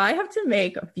like, if I have to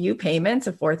make a few payments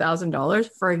of $4,000,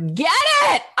 forget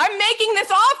it. I'm making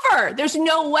this offer. There's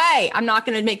no way I'm not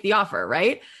going to make the offer,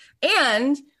 right?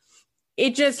 And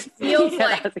it just feels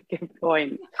like, that's a good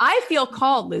point. I feel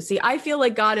called, Lucy. I feel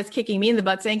like God is kicking me in the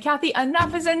butt saying, Kathy,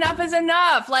 enough is enough is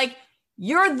enough. Like,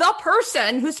 you're the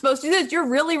person who's supposed to do this. You're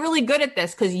really, really good at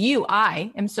this because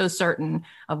I am so certain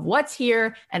of what's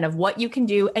here and of what you can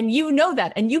do. And you know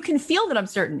that, and you can feel that I'm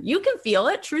certain. You can feel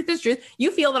it. Truth is truth.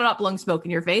 You feel that I'm not blowing smoke in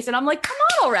your face. And I'm like, come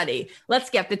on already. Let's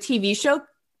get the TV show.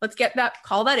 Let's get that,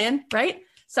 call that in, right?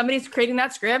 Somebody's creating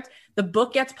that script. The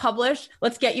book gets published.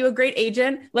 Let's get you a great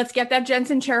agent. Let's get that Jen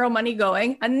Sincero money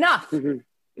going. Enough. Mm-hmm.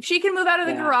 If she can move out of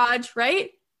the garage,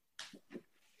 right?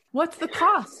 What's the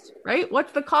cost, right?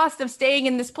 What's the cost of staying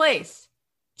in this place?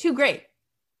 Too great.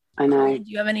 I know. Do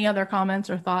you have any other comments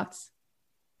or thoughts?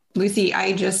 Lucy,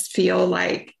 I just feel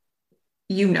like,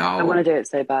 I want to do it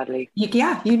so badly. And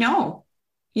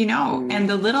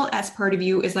the little S part of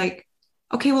you is like,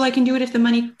 okay, well, I can do it if the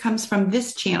money comes from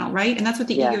this channel, right? And that's what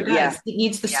the ego does. Yeah. It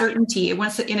needs the certainty. It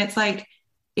wants to, and it's like,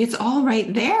 it's all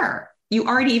right there. You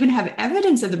already even have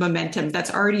evidence of the momentum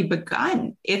that's already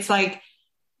begun. It's like,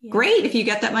 great. If you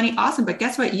get that money, awesome. But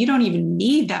guess what? You don't even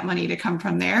need that money to come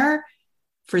from there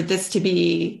for this to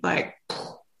be like,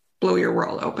 blow your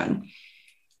world open.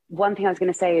 One thing I was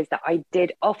going to say is that I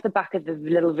did, off the back of the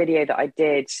little video that I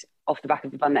did off the back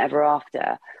of the Fun Ever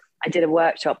After, I did a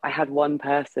workshop. I had one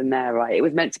person there, right? It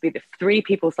was meant to be the 3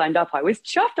 people signed up. I was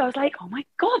chuffed. I was like, oh my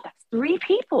God, that's 3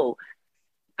 people.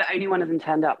 But only one of them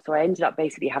turned up. So I ended up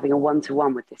basically having a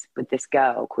one-to-one with this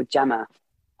girl called Gemma.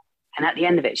 And at the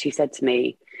end of it, she said to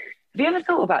me, have you ever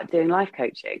thought about doing life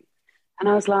coaching? And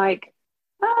I was like,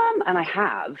 and I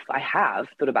have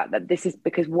thought about that. This is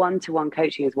because one-to-one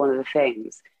coaching is one of the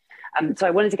things. So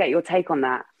I wanted to get your take on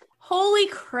that. Holy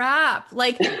crap.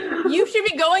 Like, you should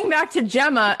be going back to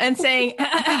Gemma and saying,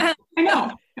 I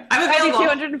know. I'm available.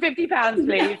 250 pounds,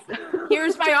 please.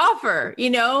 Here's my offer.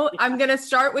 I'm going to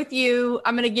start with you.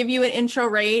 I'm going to give you an intro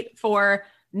rate for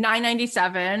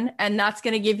 $9.97. And that's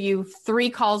going to give you 3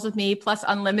 calls with me plus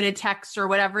unlimited texts or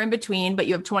whatever in between, but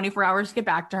you have 24 hours to get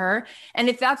back to her. And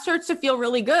if that starts to feel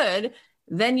really good,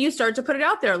 then you start to put it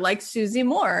out there like Susie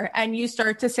Moore, and you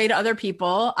start to say to other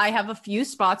people, I have a few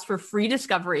spots for free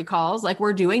discovery calls like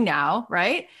we're doing now,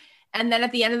 right? And then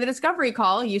at the end of the discovery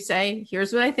call, you say,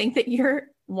 here's what I think that you're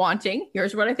wanting.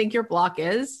 Here's what I think your block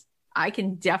is. I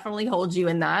can definitely hold you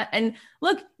in that. And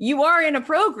look, you are in a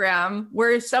program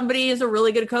where somebody is a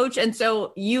really good coach. And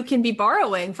so you can be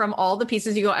borrowing from all the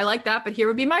pieces. You go, I like that, but here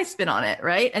would be my spin on it,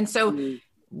 right? And so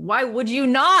why would you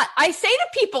not? I say to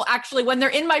people, actually, when they're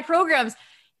in my programs,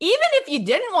 even if you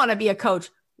didn't want to be a coach,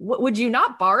 would you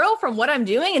not borrow from what I'm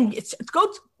doing and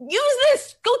go use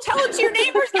this? Go tell it to your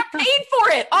neighbors, get paid for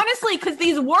it. Honestly, because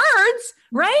these words,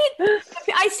 right?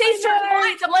 I say certain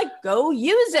lines, I'm like, go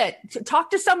use it. Talk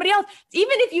to somebody else.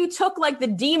 Even if you took like the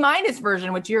D-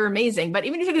 version, which you're amazing, but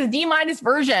even if you took the D-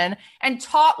 version and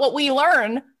taught what we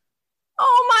learn,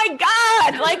 oh my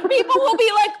said, like people will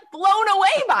be like blown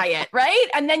away by it, right?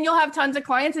 And then you'll have tons of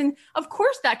clients. And of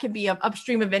course that could be an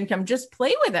upstream of income. Just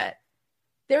play with it.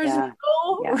 There's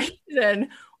no reason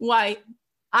why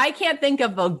I can't think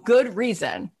of a good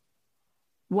reason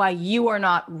why you are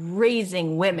not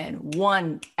raising women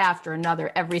one after another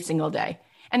every single day.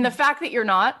 And the fact that you're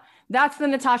not, that's the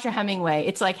Natasha Hemingway.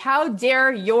 It's like, how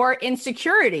dare your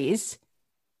insecurities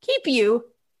keep you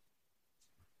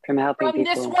from helping people.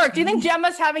 This work? Do you think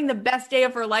Gemma's having the best day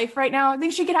of her life right now? I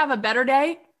think she could have a better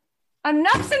day.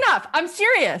 Enough's enough. I'm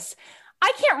serious.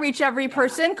 I can't reach every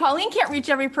person. Colleen can't reach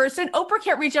every person. Oprah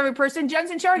can't reach every person.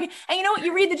 Jen Sincero. And you know what?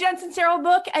 You read the Jen Sincero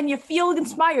book and you feel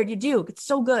inspired. You do. It's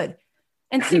so good.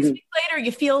 And 6 weeks later,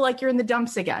 you feel like you're in the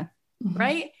dumps again.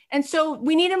 Right. And so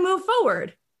we need to move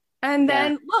forward. And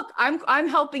then look, I'm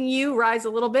helping you rise a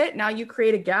little bit. Now you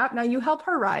create a gap. Now you help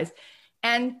her rise.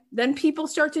 And then people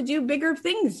start to do bigger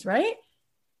things. Right.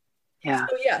 Yeah.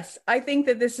 So yes, I think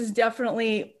that this is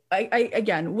definitely,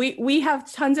 again, we have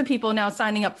tons of people now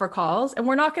signing up for calls, and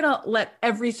we're not going to let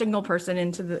every single person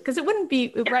into because it wouldn't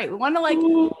be right. We want to like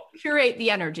curate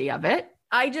the energy of it.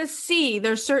 I just see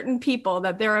there's certain people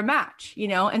that they're a match, you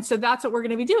know? And so that's what we're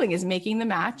going to be doing, is making the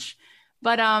match.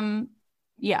 But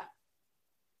yeah.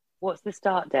 What's the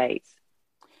start date?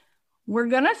 We're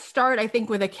going to start, I think,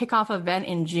 with a kickoff event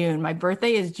in June. My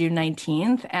birthday is June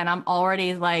 19th. And I'm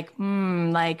already like,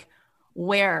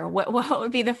 where? What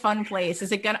would be the fun place?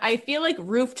 Is it gonna? I feel like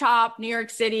rooftop, New York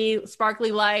City,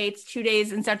 sparkly lights, 2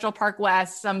 days in Central Park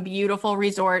West, some beautiful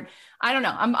resort. I don't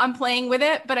know. I'm playing with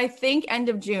it, but I think end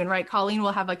of June, right? Colleen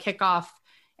will have a kickoff,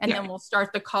 and then we'll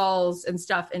start the calls and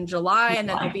stuff in July, and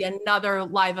then there'll be another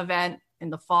live event in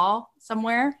the fall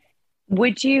somewhere.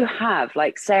 Would you have,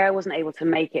 like, say I wasn't able to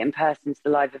make it in person to the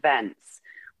live events,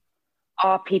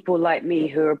 are people like me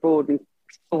who are abroad and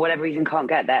for whatever reason can't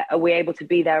get there, are we able to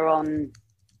be there on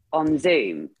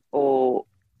Zoom or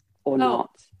not?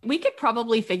 We could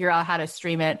probably figure out how to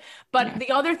stream it. But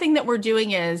the other thing that we're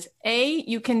doing is, A,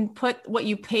 you can put what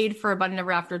you paid for Abundant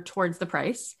Ever After towards the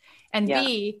price. And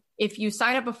B, if you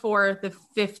sign up before the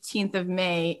 15th of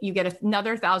May, you get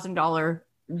another $1,000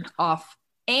 off.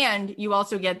 And you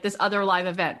also get this other live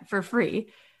event for free.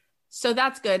 So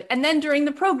that's good. And then during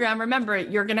the program, remember,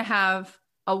 you're going to have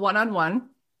a one-on-one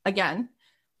again,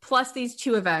 plus these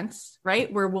 2 events,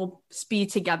 right? Where we'll be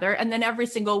together. And then every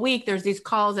single week there's these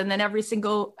calls. And then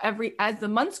as the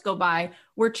months go by,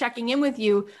 we're checking in with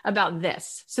you about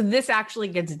this. So this actually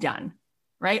gets done,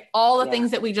 right? All the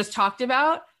things that we just talked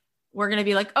about, we're going to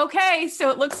be like, okay, so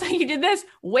it looks like you did this.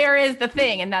 Where is the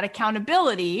thing? And that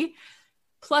accountability,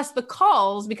 plus the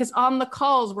calls, because on the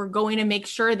calls, we're going to make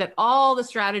sure that all the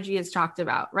strategy is talked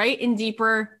about, right? In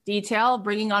deeper detail,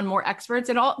 bringing on more experts,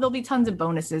 and there'll be tons of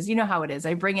bonuses. You know how it is.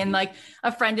 I bring in like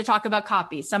a friend to talk about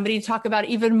copy, somebody to talk about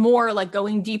even more, like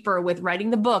going deeper with writing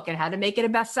the book and how to make it a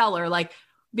bestseller, like,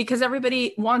 because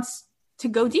everybody wants to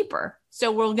go deeper.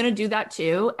 So we're going to do that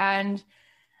too. And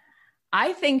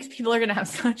I think people are going to have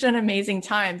such an amazing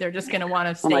time. They're just going to want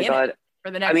to stay in it for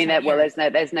the next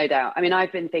there's no doubt. I mean,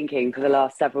 I've been thinking for the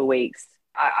last several weeks,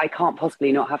 I can't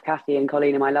possibly not have Kathy and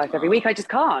Colleen in my life every week. I just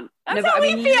can't. That's how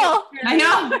we feel. I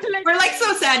know. We're like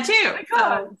so sad too.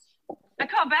 I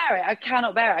can't bear it. I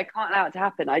cannot bear it. I can't allow it to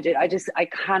happen. I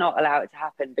cannot allow it to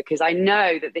happen, because I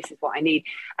know that this is what I need.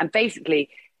 And basically,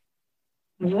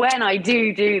 when I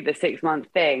do the 6-month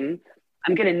thing,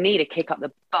 I'm going to need a kick up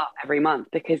the butt every month,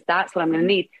 because that's what I'm going to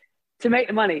need to make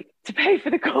the money to pay for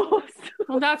the course.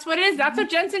 Well, that's what it is. That's what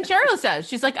Jen Sincero says.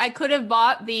 She's like, I could have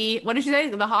bought what did she say?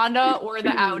 The Honda or the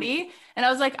Audi. And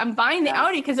I was like, I'm buying the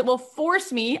Audi because it will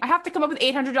force me. I have to come up with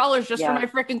 $800 just for my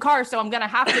freaking car. So I'm going to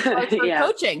have to charge for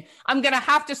coaching. I'm going to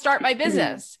have to start my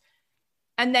business.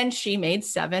 And then she made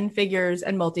 7 figures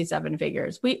and multi 7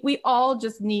 figures. We all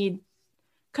just need,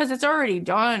 because it's already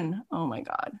done. Oh my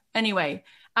God. Anyway,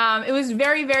 it was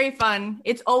very, very fun.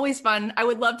 It's always fun. I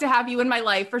would love to have you in my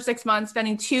life for 6 months,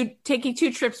 taking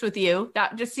 2 trips with you.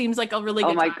 That just seems like a really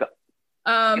good time.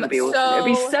 God. It'll be awesome. It'll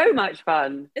be so much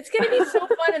fun. It's going to be so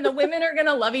fun. And the women are going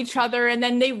to love each other. And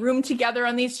then they room together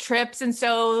on these trips. And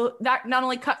so that not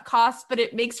only cut costs, but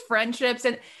it makes friendships.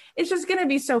 And it's just going to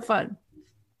be so fun.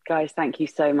 Guys, thank you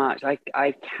so much.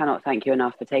 I cannot thank you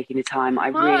enough for taking the time. I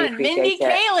really appreciate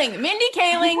it. Mindy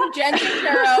Kaling, Jen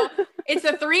Sincero. It's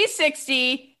a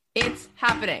 360. It's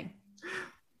happening.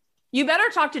 You better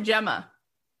talk to Gemma.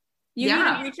 You need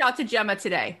to reach out to Gemma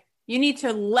today. You need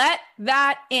to let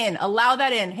that in. Allow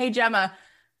that in. Hey, Gemma,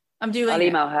 I'm doing I'll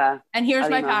email her. And here's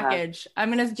my package.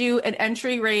 I'm going to do an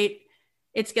entry rate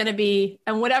it's going to be,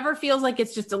 and whatever feels like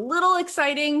it's just a little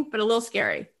exciting, but a little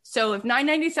scary. So if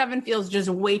 $9.97 feels just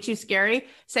way too scary,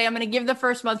 say I'm going to give the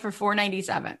first month for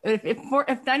 $4.97. If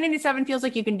 $9.97 feels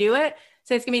like you can do it,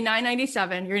 say it's going to be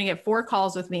 $9.97. You're going to get 4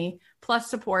 calls with me plus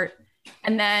support.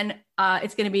 And then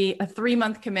it's going to be a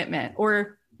 3-month commitment,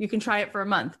 or you can try it for a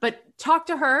month, but talk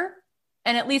to her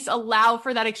and at least allow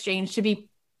for that exchange to be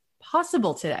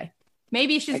possible today.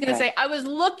 Maybe she's going to say, I was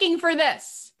looking for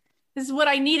this. This is what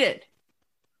I needed.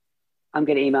 I'm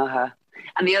going to email her.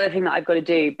 And the other thing that I've got to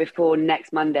do before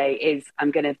next Monday is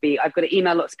I've got to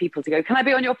email lots of people to go, can I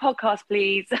be on your podcast,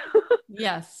 please?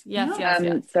 Yes.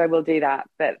 So we'll do that.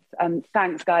 But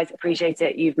thanks, guys. Appreciate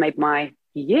it. You've made my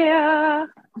year. I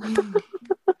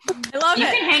love you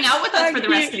it. You can hang out with us for the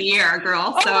rest of the year,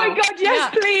 girl. Oh my God,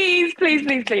 yes,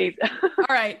 please. All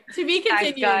right. To be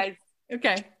continued. Thanks, guys.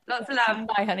 Okay. Lots of love.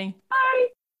 Bye, honey. Bye.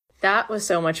 That was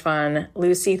so much fun.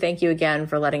 Lucy, thank you again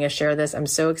for letting us share this. I'm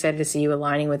so excited to see you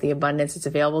aligning with the abundance that's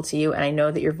available to you. And I know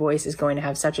that your voice is going to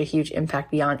have such a huge impact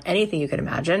beyond anything you can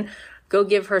imagine. Go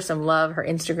give her some love. Her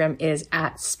Instagram is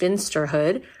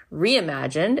 @Spinsterhood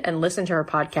Reimagined, and listen to her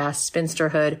podcast,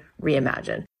 Spinsterhood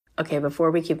Reimagined. Okay, before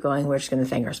we keep going, we're just going to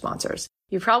thank our sponsors.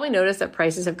 You've probably noticed that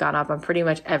prices have gone up on pretty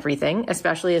much everything,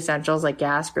 especially essentials like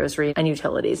gas, grocery, and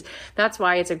utilities. That's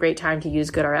why it's a great time to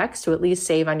use GoodRx to at least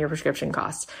save on your prescription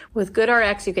costs. With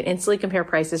GoodRx, you can instantly compare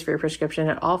prices for your prescription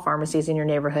at all pharmacies in your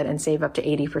neighborhood and save up to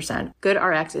 80%.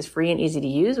 GoodRx is free and easy to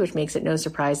use, which makes it no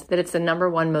surprise that it's the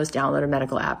 #1 most downloaded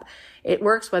medical app. It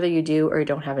works whether you do or you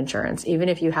don't have insurance. Even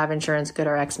if you have insurance,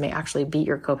 GoodRx may actually beat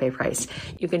your copay price.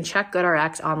 You can check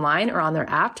GoodRx online or on their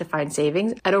app to find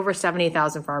savings at over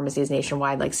 70,000 pharmacies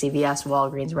nationwide like CVS,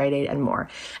 Walgreens, Rite Aid, and more.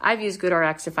 I've used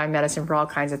GoodRx to find medicine for all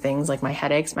kinds of things like my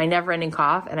headaches, my never-ending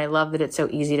cough, and I love that it's so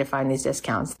easy to find these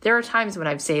discounts. There are times when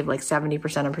I've saved like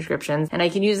 70% on prescriptions, and I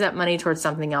can use that money towards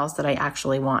something else that I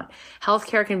actually want.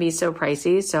 Healthcare can be so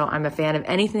pricey, so I'm a fan of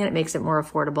anything that makes it more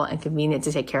affordable and convenient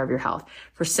to take care of your health.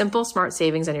 For simple, smart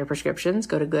savings on your prescriptions,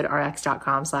 go to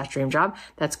goodrx.com/dreamjob.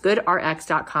 That's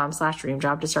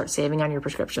goodrx.com/dreamjob to start saving on your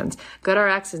prescriptions.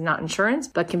 GoodRx is not insurance,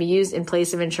 but can be used in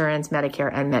place of insurance,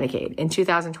 Medicare, and Medicaid. In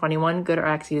 2021,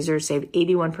 GoodRx users saved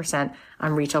 81%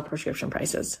 on retail prescription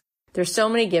prices. There's so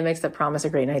many gimmicks that promise a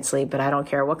great night's sleep, but I don't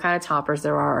care what kind of toppers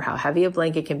there are or how heavy a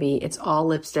blanket can be. It's all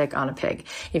lipstick on a pig.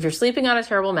 If you're sleeping on a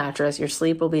terrible mattress, your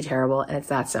sleep will be terrible, and it's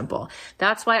that simple.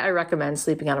 That's why I recommend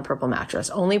sleeping on a Purple mattress.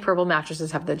 Only Purple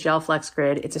mattresses have the Gel Flex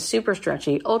Grid. It's a super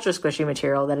stretchy, ultra squishy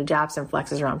material that adapts and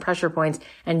flexes around pressure points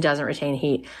and doesn't retain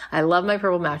heat. I love my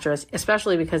Purple mattress,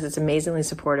 especially because it's amazingly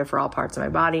supportive for all parts of my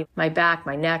body, my back,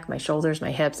 my neck, my shoulders,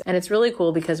 my hips. And it's really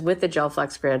cool because with the Gel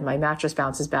Flex Grid, my mattress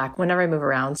bounces back whenever I move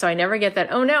around. So I never get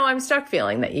that, oh no, I'm stuck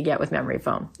feeling that you get with memory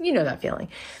foam. You know that feeling.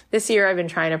 This year, I've been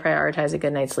trying to prioritize a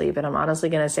good night's sleep, and I'm honestly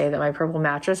going to say that my Purple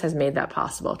mattress has made that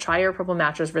possible. Try your Purple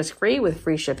mattress risk-free with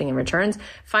free shipping and returns.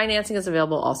 Financing is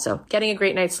available also. Getting a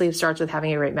great night's sleep starts with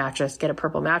having a great mattress. Get a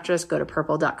Purple mattress. Go to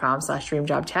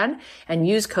purple.com/dreamjob10 and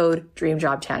use code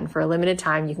DREAMJOB10. For a limited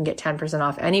time, you can get 10%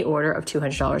 off any order of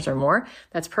 $200 or more.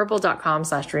 That's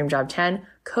purple.com/dreamjob10.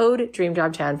 Code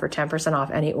DREAMJOB10 for 10%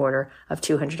 off any order of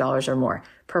 $200 or more.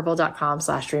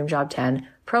 Purple.com/dreamjob10.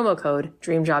 Promo code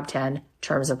DREAMJOB10.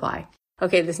 Terms apply.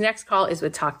 Okay, this next call is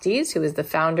with Taktiz, who is the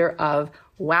founder of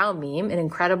Wow Meme, an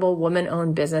incredible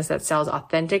woman-owned business that sells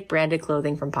authentic branded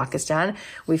clothing from Pakistan.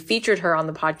 We featured her on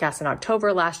the podcast in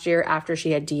October last year after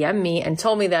she had DM'd me and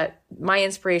told me that my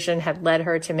inspiration had led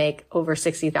her to make over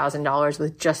 $60,000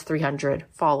 with just 300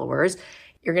 followers.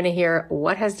 You're going to hear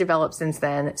what has developed since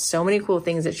then, so many cool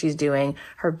things that she's doing.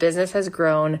 Her business has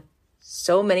grown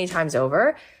so many times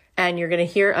over, and you're going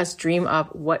to hear us dream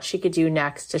up what she could do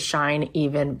next to shine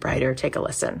even brighter. Take a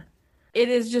listen. It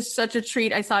is just such a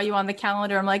treat. I saw you on the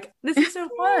calendar. I'm like, this is so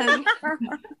fun.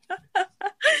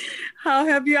 How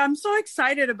have you? I'm so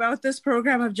excited about this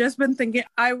program. I've just been thinking,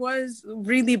 I was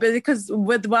really busy because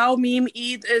with Wow Meme,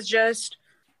 Eid is just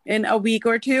in a week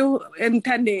or two, in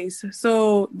 10 days.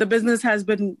 So the business has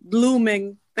been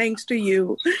blooming thanks to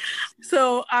you.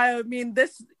 So, I mean,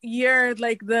 this year,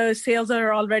 like the sales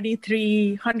are already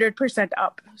 300%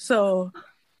 up. So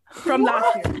from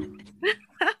last year.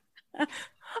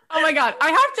 Oh my God.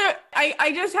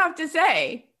 I just have to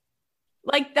say,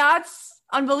 like, that's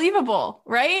unbelievable,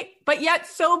 right? But yet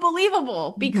so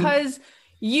believable because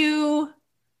you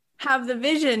have the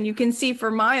vision you can see for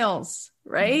miles.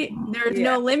 Right? There's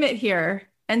no limit here.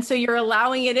 And so you're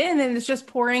allowing it in and it's just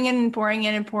pouring in and pouring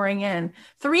in and pouring in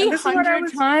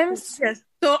 300 times. Yes.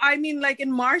 So, I mean, like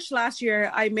in March last year,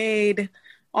 I made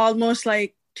almost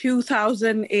like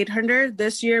 2,800.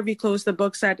 This year we closed the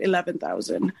books at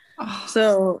 11,000. Oh.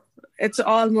 So it's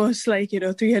almost like,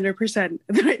 300%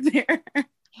 right there.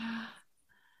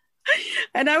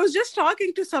 And I was just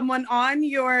talking to someone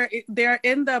they're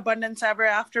in the Abundance Ever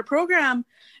After program.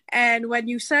 And when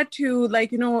you said to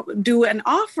do an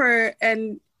offer,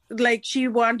 and like she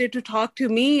wanted to talk to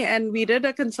me and we did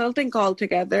a consulting call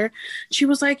together, she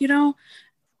was like,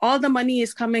 all the money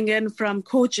is coming in from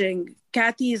coaching.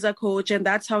 Kathy is a coach and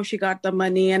that's how she got the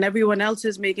money, and everyone else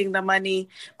is making the money.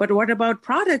 But what about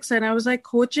products? And I was like,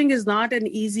 coaching is not an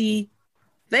easy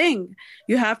thing.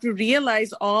 You have to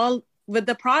realize with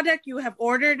the product, you have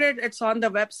ordered it, it's on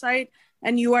the website,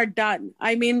 and you are done.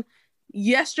 I mean,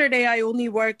 yesterday I only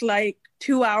worked like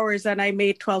 2 hours and I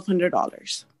made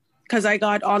 $1,200 because I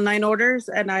got online orders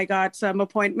and I got some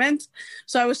appointments.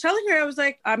 So I was telling her, I was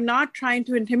like, I'm not trying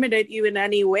to intimidate you in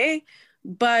any way,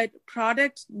 but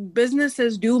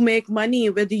businesses do make money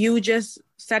with you just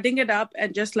setting it up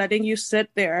and just letting you sit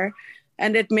there,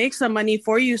 and it makes some money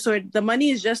for you. So the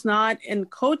money is just not in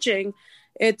coaching.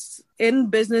 It's in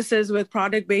businesses with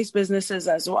product-based businesses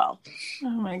as well. Oh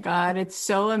my God, it's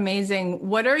so amazing.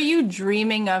 What are you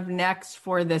dreaming of next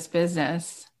for this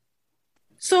business?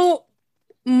 So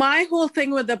my whole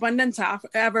thing with Abundance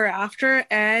Ever After,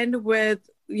 and with,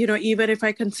 even if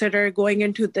I consider going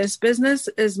into this business,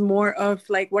 is more of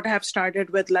like what I have started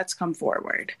with Let's Come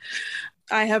Forward.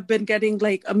 I have been getting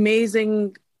like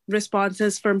amazing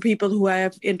responses from people who I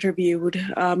have interviewed.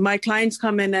 My clients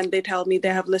come in and they tell me they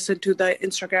have listened to the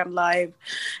Instagram live,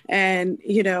 and,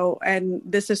 and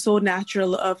this is so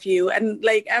natural of you. And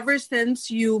like, ever since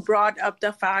you brought up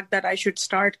the fact that I should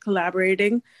start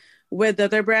collaborating with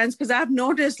other brands, because I've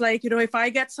noticed like, if I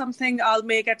get something, I'll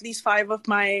make at least 5 of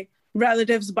my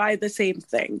relatives buy the same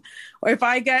thing. Or if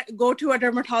I go to a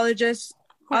dermatologist,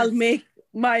 I'll make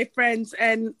my friends.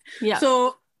 And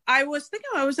so I was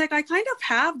thinking, I was like, I kind of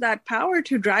have that power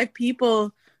to drive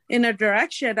people in a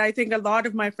direction. I think a lot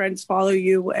of my friends follow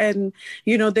you and,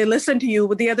 they listen to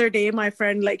you. The other day, my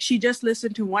friend, like, she just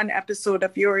listened to one episode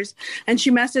of yours and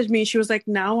she messaged me. She was like,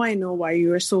 now I know why you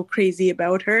were so crazy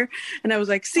about her. And I was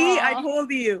like, see, I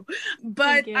told you.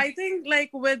 But I think like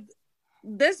with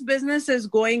this business is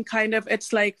going kind of,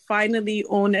 it's like finally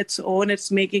on its own.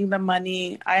 It's making the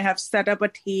money. I have set up a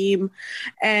team,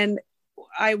 and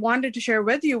I wanted to share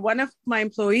with you, one of my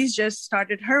employees just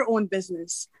started her own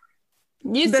business.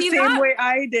 You the see same that? way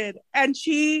I did. And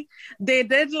they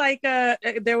did like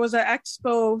there was an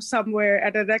expo somewhere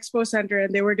at an expo center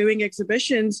and they were doing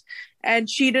exhibitions, and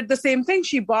she did the same thing.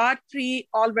 She bought 3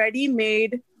 already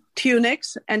made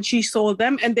tunics and she sold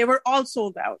them, and they were all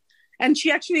sold out. And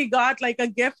she actually got like a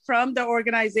gift from the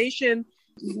organization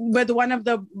with one of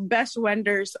the best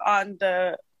vendors on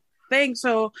the thing.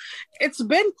 So it's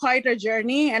been quite a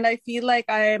journey, and I feel like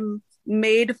I'm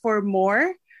made for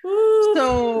more. Ooh.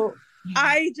 So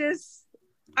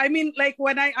I mean, like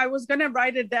when I was going to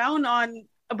write it down on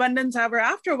Abundance Ever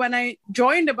After, when I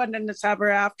joined Abundance Ever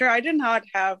After, I did not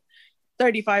have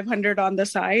 $3,500 on the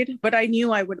side, but I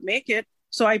knew I would make it.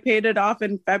 So I paid it off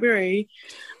in February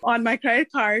on my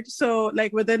credit card. So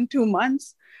like within 2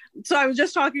 months. So I was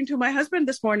just talking to my husband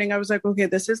this morning. I was like, okay,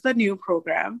 this is the new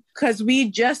program, because we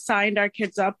just signed our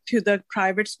kids up to the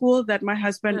private school that my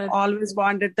husband always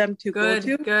wanted them to go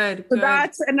to. Good. So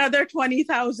that's another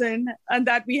 20,000 and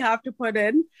that we have to put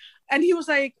in. And he was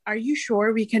like, are you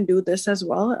sure we can do this as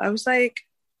well? I was like,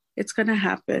 it's going to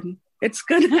happen. It's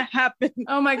going to happen.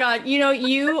 Oh my God.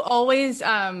 You always,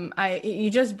 you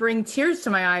just bring tears to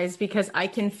my eyes, because I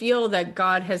can feel that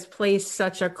God has placed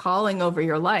such a calling over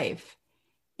your life.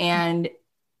 And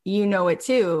you know it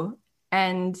too.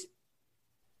 And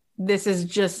this is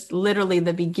just literally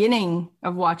the beginning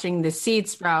of watching the seed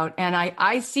sprout. And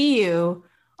I see you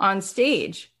on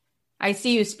stage. I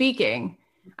see you speaking.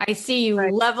 I see you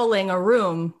leveling a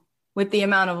room with the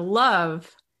amount of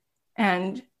love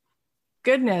and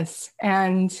goodness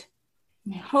and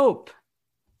hope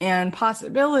and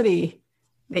possibility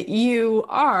that you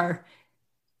are.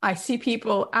 I see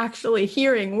people actually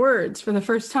hearing words for the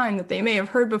first time that they may have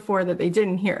heard before that they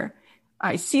didn't hear.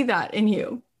 I see that in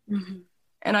you. Mm-hmm.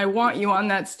 And I want you on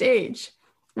that stage,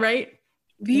 right?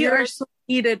 We are so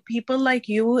needed. People like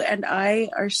you and I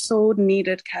are so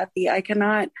needed, Kathy.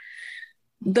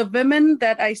 The women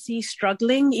that I see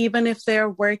struggling, even if they're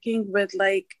working with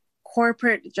like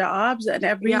corporate jobs and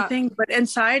everything, but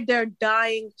inside they're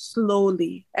dying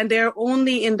slowly, and they're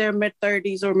only in their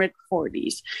mid-30s or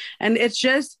mid-40s. And it's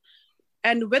just,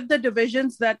 and with the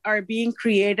divisions that are being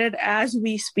created as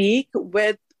we speak,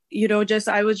 with,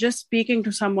 I was just speaking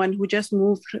to someone who just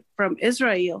moved from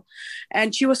Israel,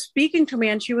 and she was speaking to me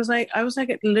and she was like, I was like,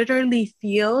 it literally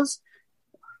feels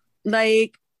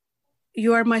like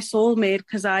you are my soulmate,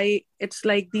 because it's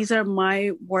like, these are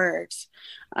my words.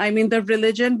 I mean, the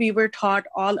religion we were taught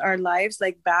all our lives,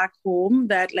 like back home,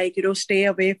 that like, stay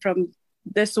away from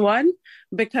this one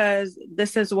because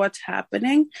this is what's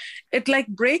happening. It like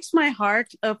breaks my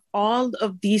heart of all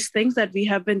of these things that we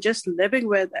have been just living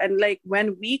with. And like,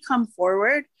 when we come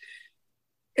forward,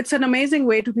 it's an amazing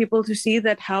way to people to see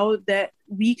that how that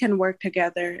we can work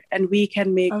together and we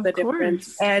can make the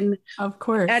difference. And of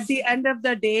course, at the end of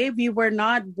the day, we were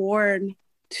not born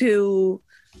to,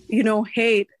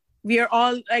 hate. We are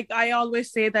all, like I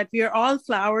always say, that we are all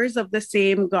flowers of the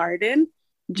same garden.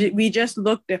 We just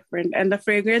look different, and the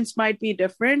fragrance might be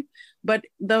different, but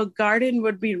the garden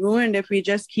would be ruined if we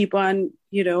just keep on,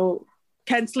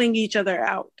 canceling each other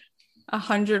out.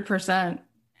 100%.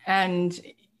 And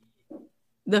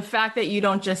the fact that you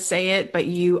don't just say it, but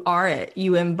you are it,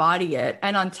 you embody it.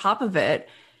 And on top of it,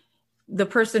 the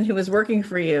person who is working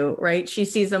for you, right? She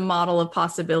sees a model of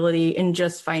possibility in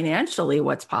just financially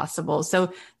what's possible.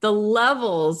 So the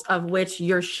levels of which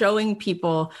you're showing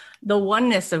people the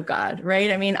oneness of God,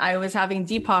 right? I mean, I was having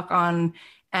Deepak on,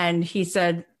 and he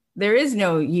said, there is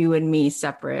no you and me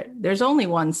separate. There's only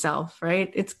one self, right?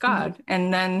 It's God. Mm-hmm.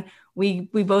 And then we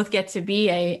both get to be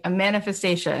a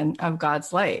manifestation of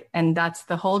God's light. And that's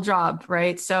the whole job,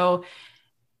 right? So,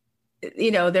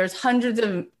 there's hundreds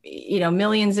of,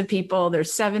 millions of people,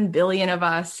 there's 7 billion of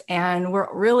us, and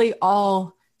we're really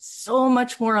all so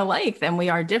much more alike than we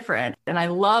are different. And I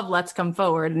love Let's Come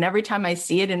Forward. And every time I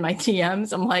see it in my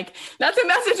DMs, I'm like, that's a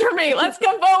message for me. Let's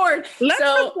come forward. Let's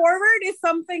Come Forward is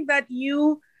something that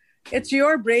it's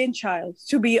your brainchild,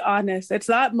 to be honest. It's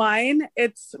not mine.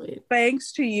 It's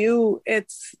thanks to you.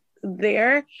 It's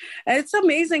there. And it's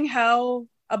amazing how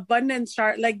abundance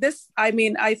start like this. I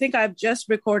mean, I think I've just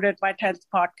recorded my 10th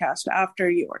podcast after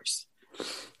yours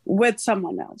with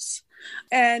someone else.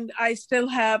 And I still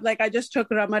have, I just took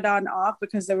Ramadan off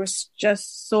because there was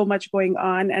just so much going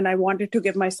on and I wanted to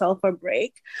give myself a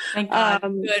break. Thank God.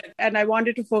 And I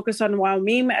wanted to focus on Wow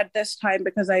Meme at this time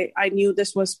because I knew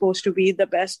this was supposed to be the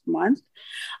best month.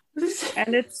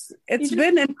 And it's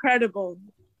been incredible.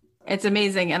 It's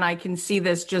amazing. And I can see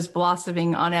this just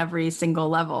blossoming on every single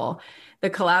level. The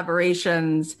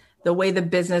collaborations, the way the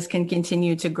business can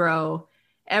continue to grow.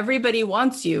 Everybody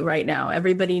wants you right now.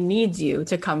 Everybody needs you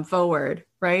to come forward,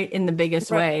 right? In the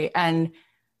biggest way. And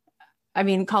I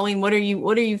mean, Colleen, what are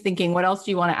you thinking? What else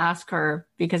do you want to ask her?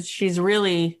 Because she's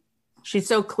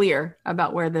so clear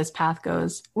about where this path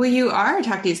goes. Well, you are,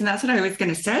 Takis, and that's what I was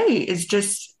going to say, is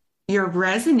just your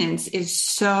resonance is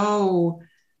so...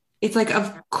 It's like,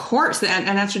 of course, and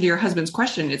answer to your husband's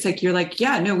question. It's like, you're like,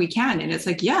 yeah, no, we can. And it's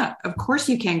like, yeah, of course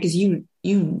you can. Cause you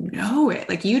know it.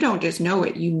 Like, you don't just know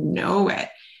it, you know it.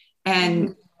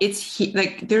 And it's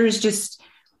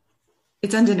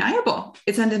undeniable.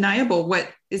 It's undeniable what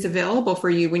is available for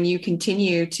you when you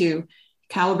continue to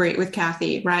calibrate with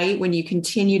Kathy, right? When you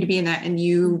continue to be in that and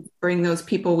you bring those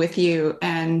people with you.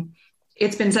 And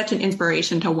it's been such an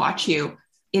inspiration to watch you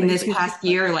in this past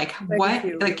year. Like,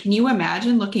 can you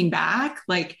imagine looking back,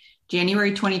 like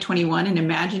January 2021, and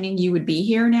imagining you would be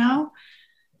here now?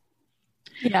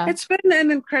 Yeah, it's been an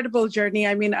incredible journey.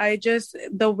 I mean,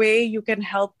 the way you can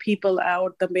help people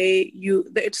out,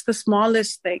 it's the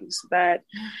smallest things but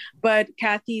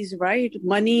Kathy's right.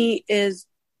 Money is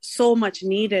so much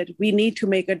needed. We need to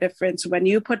make a difference. When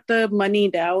you put the money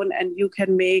down and you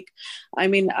can I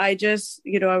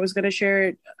was going to share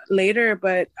it later,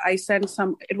 but I sent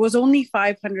it was only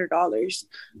 $500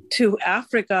 to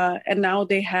Africa. And now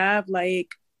they have like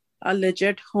a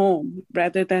legit home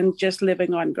rather than just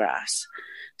living on grass.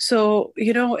 So,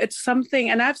 it's something,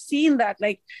 and I've seen that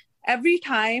like every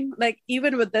time, like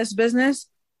even with this business,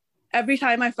 every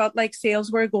time I felt like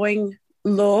sales were going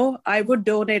low, I would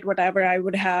donate whatever I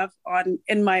would have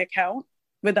in my account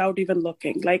without even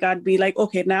looking. Like I'd be like,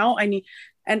 okay, now I need,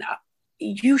 and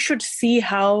you should see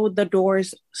how the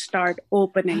doors start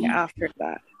opening after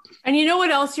that. And you know what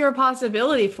else you're a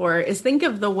possibility for is think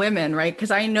of the women, right?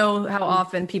 Because I know how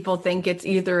often people think it's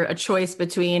either a choice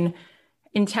between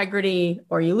integrity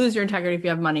or you lose your integrity if you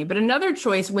have money. But another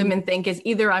choice women think is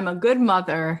either I'm a good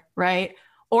mother, right?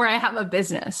 Or I have a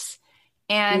business.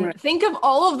 And think of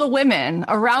all of the women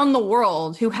around the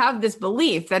world who have this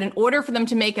belief that in order for them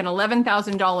to make an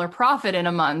 $11,000 profit in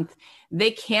a month,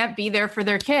 they can't be there for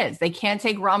their kids. They can't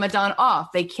take Ramadan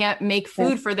off. They can't make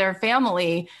food for their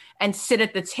family and sit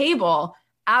at the table.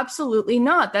 Absolutely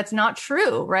not. That's not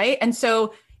true. Right. And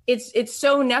so it's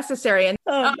so necessary. And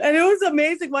it was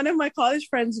amazing. One of my college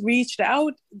friends reached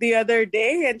out the other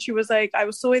day and she was like, I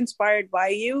was so inspired by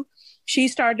you. She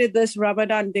started this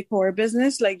Ramadan decor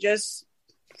business, like just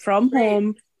from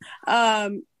home.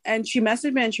 And she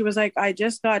messaged me and she was like, I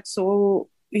just got so,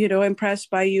 impressed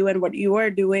by you and what you are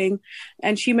doing.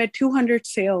 And she made 200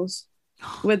 sales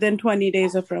within 20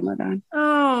 days of Ramadan.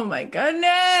 Oh my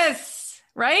goodness.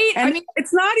 Right? And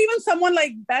it's not even someone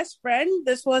like best friend.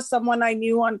 This was someone I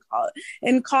knew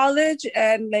in college,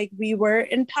 and like we were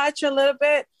in touch a little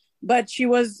bit, but she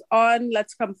was on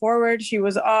Let's Come Forward. She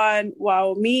was on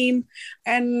Wow Meme,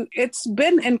 and it's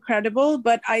been incredible.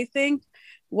 But I think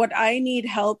what I need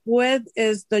help with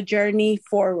is the journey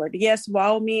forward. Yes,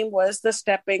 Wow Meme was the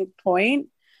stepping point,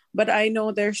 but I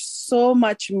know there's so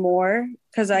much more,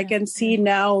 because I can see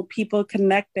now people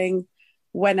connecting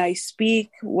when I speak,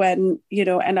 and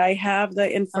I have the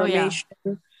information.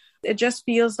 It just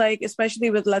feels like, especially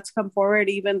with Let's Come Forward,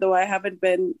 even though I haven't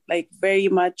been like very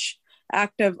much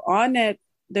active on it,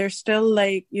 there's still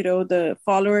like, the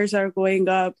followers are going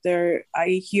up there.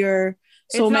 I hear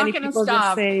so many people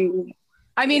just saying,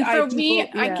 I mean, for me,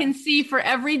 I can see for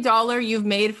every dollar you've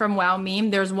made from Wow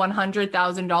Meme, there's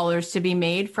 $100,000 to be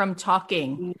made from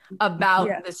talking about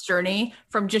this journey,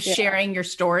 from just sharing your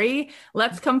story.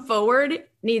 Let's Come Forward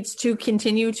needs to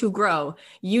continue to grow.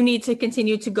 You need to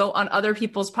continue to go on other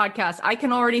people's podcasts. I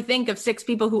can already think of 6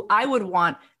 people who I would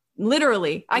want,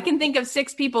 literally, I can think of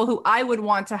 6 people who I would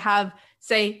want to have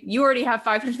say, you already have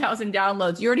 500,000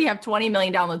 downloads. You already have 20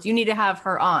 million downloads. You need to have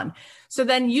her on. So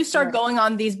then you start going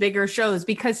on these bigger shows,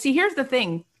 because see, here's the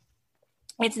thing.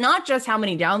 It's not just how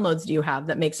many downloads do you have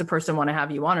that makes a person want to have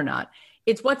you on or not.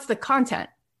 It's what's the content,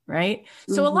 right?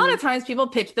 So a lot of times people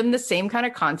pitch them the same kind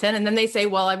of content, and then they say,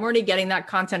 well, I'm already getting that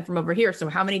content from over here. So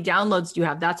how many downloads do you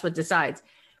have? That's what decides.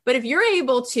 But if you're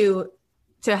able to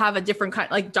have a different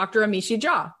kind, like Dr. Amishi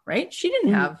Jha, right? She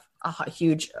didn't have a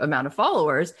huge amount of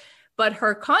followers, but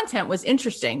her content was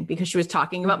interesting because she was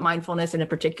talking about mindfulness in a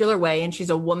particular way. And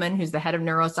she's a woman who's the head of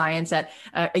neuroscience at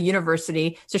a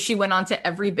university. So she went on to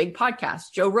every big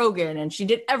podcast, Joe Rogan, and she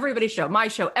did everybody's show, my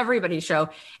show, everybody's show.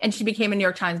 And she became a New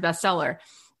York Times bestseller.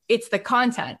 It's the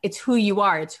content. It's who you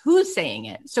are. It's who's saying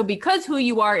it. So because who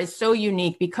you are is so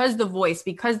unique, because the voice,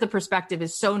 because the perspective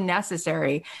is so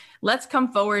necessary, Let's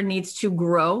Come Forward needs to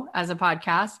grow as a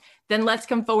podcast. Then Let's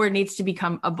Come Forward needs to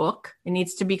become a book. It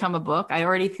needs to become a book. I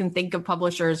already can think of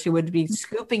publishers who would be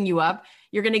scooping you up.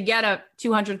 You're going to get a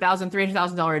 $200,000,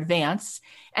 $300,000 advance.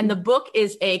 And the book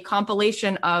is a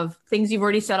compilation of things you've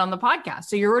already said on the podcast.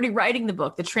 So you're already writing the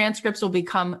book. The transcripts will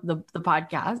become the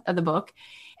podcast of the book.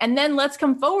 And then Let's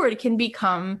Come Forward can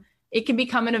become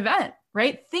an event,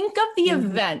 right? Think of the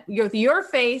event with your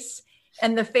face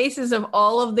and the faces of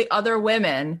all of the other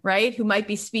women, right, who might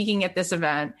be speaking at this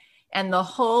event. And the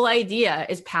whole idea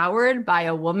is powered by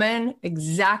a woman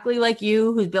exactly like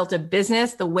you, who's built a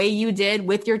business the way you did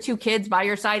with your 2 kids by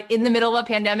your side in the middle of a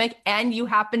pandemic. And you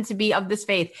happen to be of this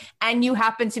faith, and you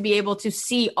happen to be able to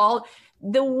see all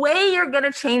the way you're going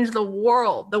to change the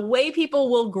world, the way people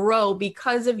will grow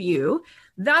because of you.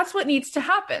 That's what needs to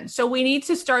happen. So we need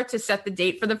to start to set the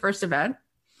date for the first event.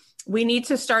 We need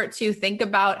to start to think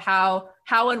about how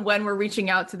and when we're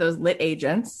reaching out to those lit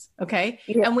agents. Okay.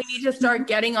 Yes. And we need to start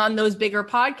getting on those bigger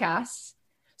podcasts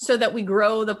so that we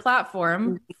grow the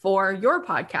platform for your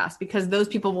podcast, because those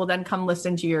people will then come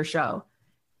listen to your show.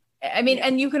 I mean,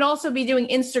 and you can also be doing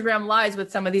Instagram lives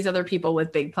with some of these other people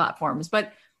with big platforms,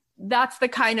 but that's the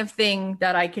kind of thing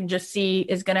that I can just see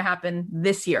is going to happen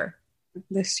this year.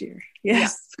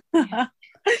 Yes. Yeah.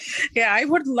 Yeah, I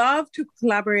would love to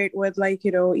collaborate with, like,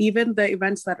 even the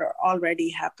events that are already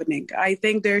happening. I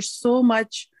think there's so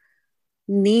much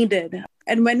needed.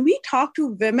 And when we talk to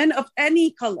women of any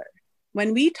color,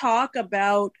 when we talk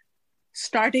about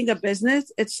starting a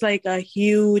business, it's like a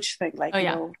huge thing. Like,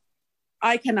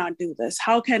 I cannot do this.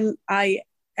 How can I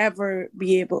ever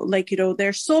be able,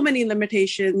 there's so many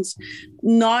limitations,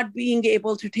 not being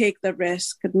able to take the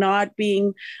risk,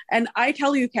 and I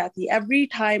tell you, Kathy, every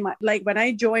time, when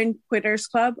I joined Quitters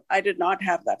Club, I did not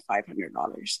have that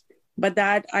 $500, but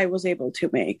that I was able to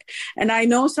make. And I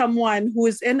know someone who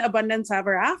is in Abundance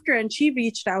Ever After, and she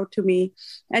reached out to me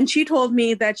and she told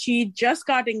me that she just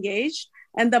got engaged,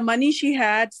 and the money she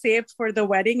had saved for the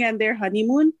wedding and their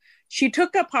honeymoon, she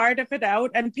took a part of it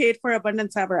out and paid for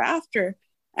Abundance Ever After.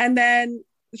 And then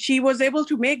she was able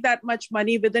to make that much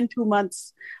money within 2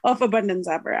 months of Abundance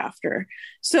Ever After.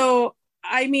 So,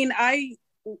 I mean,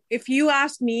 if you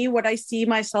ask me what I see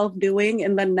myself doing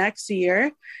in the next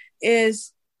year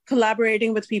is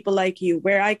collaborating with people like you,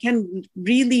 where I can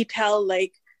really tell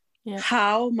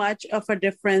how much of a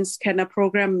difference can a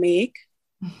program make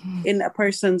in a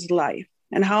person's life,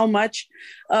 and how much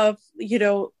of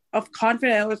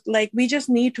confidence, we just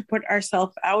need to put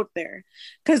ourselves out there.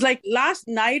 Because last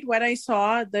night when I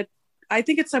saw that, I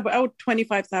think it's about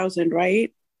 25,000,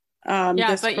 right?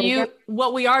 this program.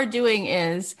 What we are doing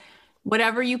is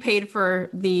whatever you paid for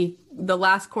the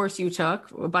last course you took,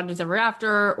 Abundance Ever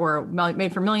After or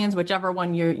Made for Millions, whichever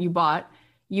one you bought,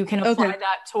 you can apply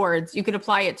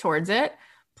it towards it.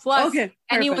 Plus,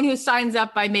 anyone who signs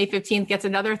up by May 15th gets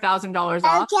another $1,000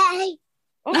 off. Okay.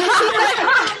 He's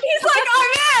like,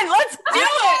 I'm in. Let's do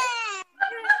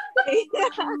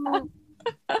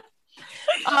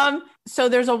it. So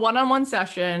there's a one-on-one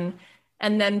session.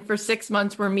 And then for 6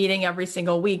 months, we're meeting every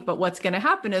single week. But what's going to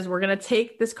happen is we're going to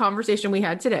take this conversation we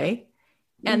had today,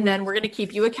 and then we're going to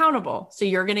keep you accountable. So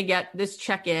you're going to get this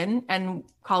check-in, and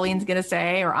Colleen's going to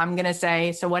say, or I'm going to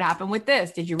say, so what happened with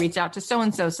this? Did you reach out to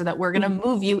so-and-so? So that we're going to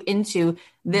move you into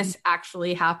this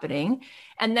actually happening.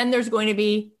 And then there's going to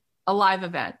be a live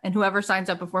event. And whoever signs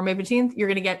up before May 15th, you're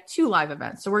going to get 2 live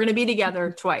events. So we're going to be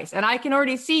together twice. And I can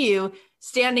already see you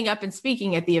standing up and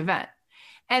speaking at the event.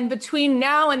 And between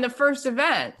now and the first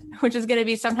event, which is going to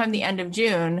be sometime the end of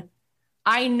June,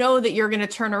 I know that you're going to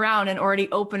turn around and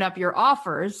already open up your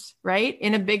offers, right?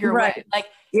 In a bigger way. Like,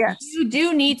 you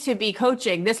do need to be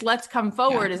coaching. This Let's Come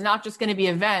Forward is not just going to be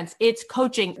events. It's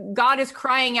coaching. God is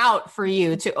crying out for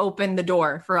you to open the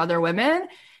door for other women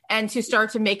and to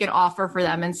start to make an offer for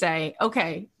them and say,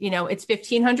 okay, it's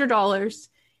 $1,500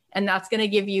 and that's going to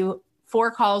give you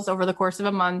 4 calls over the course of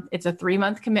a month. It's a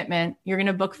 3-month commitment. You're going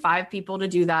to book 5 people to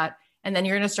do that. And then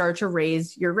you're going to start to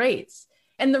raise your rates.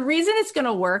 And the reason it's going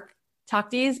to work,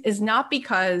 Taktis, is not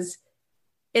because,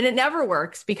 and it never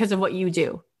works because of what you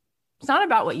do. It's not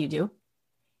about what you do.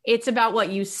 It's about what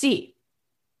you see.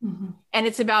 Mm-hmm. And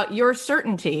it's about your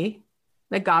certainty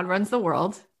that God runs the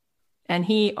world and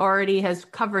he already has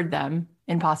covered them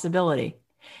in possibility.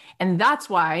 And that's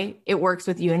why it works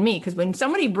with you and me. Because when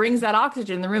somebody brings that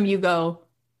oxygen in the room, you go,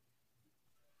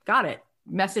 got it.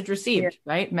 Message received,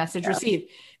 right? Message received.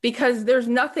 Because there's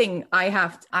nothing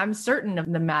I'm certain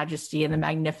of the majesty and the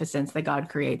magnificence that God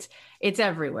creates. It's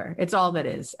everywhere. It's all that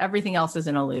is. Everything else is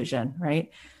an illusion,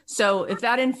 right? So if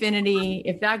that infinity,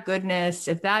 if that goodness,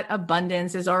 if that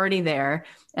abundance is already there,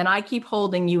 and I keep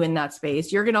holding you in that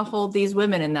space, you're going to hold these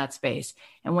women in that space.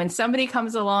 And when somebody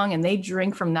comes along and they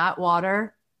drink from that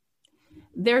water,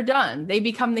 they're done. They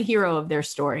become the hero of their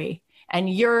story. And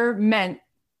you're meant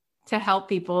to help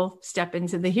people step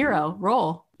into the hero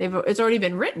role. It's already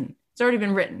been written.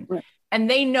 Right. And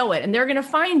they know it. And they're going to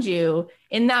find you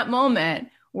in that moment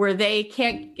where they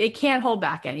can't hold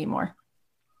back anymore.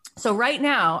 So right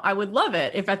now, I would love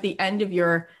it if at the end of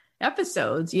your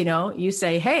episodes, you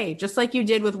say, hey, just like you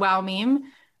did with Wow Meme,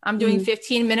 I'm doing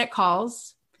 15-minute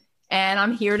calls and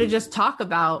I'm here to just talk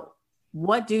about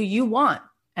what do you want?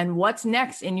 And what's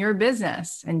next in your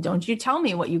business? And don't you tell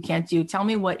me what you can't do. Tell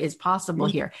me what is possible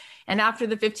here. And after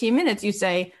the 15 minutes, you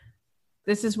say,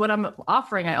 this is what I'm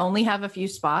offering. I only have a few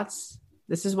spots.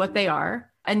 This is what they are.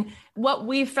 And what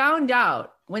we found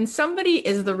out when somebody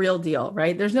is the real deal,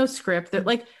 right? There's no script. That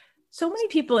like so many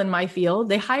people in my field,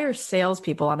 they hire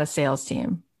salespeople on a sales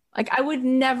team. Like I would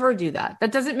never do that.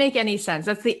 That doesn't make any sense.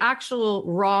 That's the actual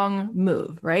wrong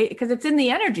move, right? Because it's in the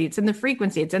energy, it's in the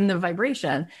frequency, it's in the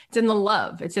vibration, it's in the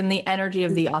love, it's in the energy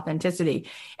of the authenticity.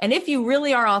 And if you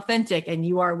really are authentic and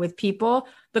you are with people,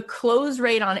 the close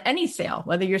rate on any sale,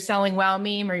 whether you're selling Wow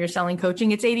Meme or you're selling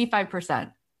coaching, it's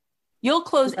 85%. You'll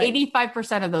close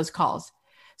 85% of those calls.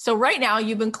 So right now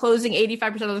you've been closing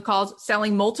 85% of the calls,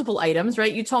 selling multiple items,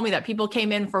 right? You told me that people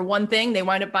came in for one thing, they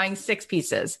wind up buying 6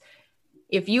 pieces.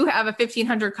 If you have a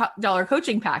 $1,500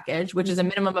 coaching package, which is a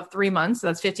minimum of 3 months, so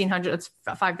that's $1,500,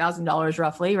 that's $5,000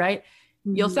 roughly, right?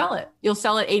 Mm-hmm. You'll sell it. You'll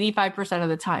sell it 85% of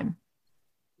the time.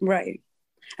 Right.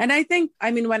 And I think,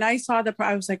 when I saw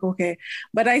I was like, okay,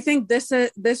 but I think this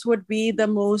would be the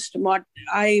most, when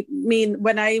I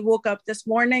woke up this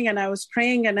morning and I was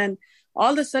praying and then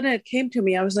all of a sudden it came to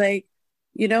me, I was like,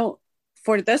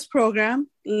 for this program,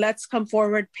 Let's Come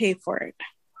Forward, pay for it.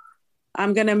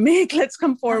 I'm going to make Let's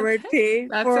Come Forward pay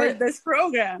for this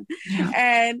program. Yeah.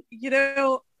 And,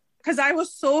 because I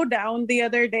was so down the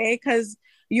other day because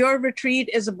your retreat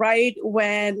is right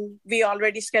when we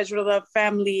already scheduled a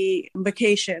family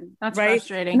vacation. That's right?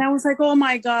 Frustrating. And I was like, oh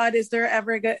my God, is there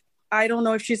ever I don't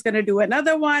know if she's going to do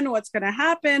another one. What's going to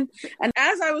happen? And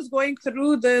as I was going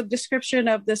through the description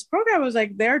of this program, I was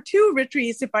like, there are 2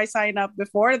 retreats if I sign up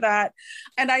before that.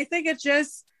 And I think it's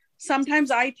just, sometimes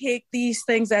I take these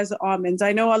things as almonds.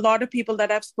 I know a lot of people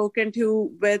that I've spoken to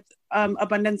with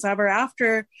Abundance Ever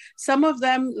After, some of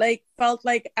them felt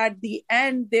like at the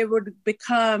end they would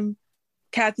become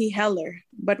Cathy Heller.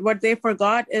 But what they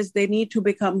forgot is they need to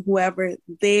become whoever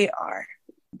they are.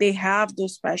 they have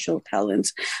those special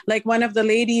talents. Like one of the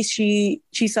ladies, she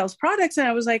sells products. And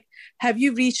I was like, have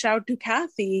you reached out to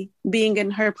Kathy being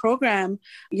in her program?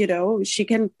 You know, she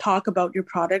can talk about your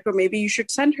product, or maybe you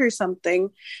should send her something.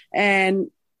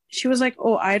 And she was like,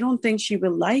 oh, I don't think she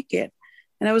will like it.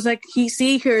 And I was like,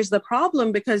 here's the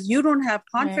problem, because you don't have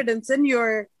confidence in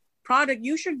your product.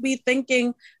 You should be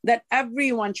thinking that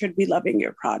everyone should be loving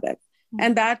your product.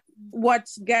 And that's what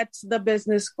gets the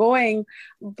business going.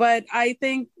 But I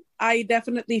think I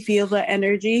definitely feel the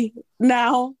energy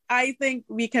now. I think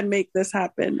we can make this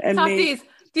happen. And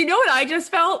do you know what I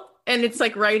just felt? And it's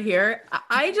like right here.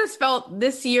 I just felt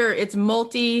this year it's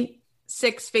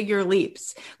multi-6-figure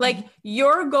leaps. Like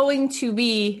you're going to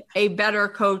be a better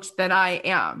coach than I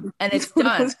am. And it's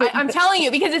done. I'm telling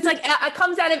you, because it's like, it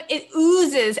comes out of, it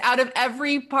oozes out of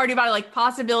every part about it, like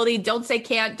possibility. Don't say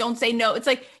can't, don't say no. It's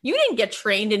like, you didn't get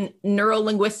trained in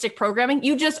neuro-linguistic programming.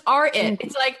 You just are it.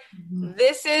 It's like,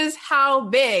 this is how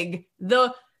big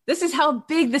the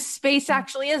space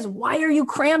actually is. Why are you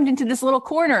crammed into this little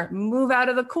corner? Move out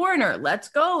of the corner. Let's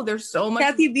go. There's so much.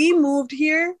 Kathy, we moved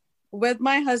here with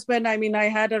my husband. I mean, I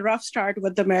had a rough start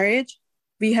with the marriage.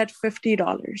 We had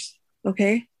 $50.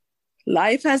 Okay.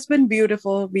 Life has been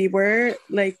beautiful. We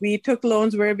took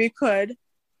loans where we could.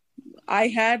 I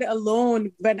had a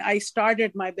loan when I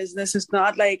started my business. It's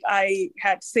not like I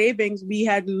had savings. We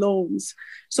had loans.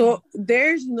 So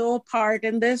there's no part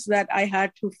in this that I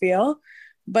had to fail.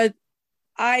 But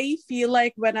I feel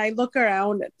like when I look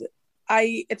around,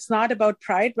 it's not about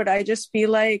pride, but I just feel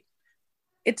like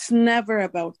it's never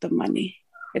about the money.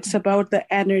 It's about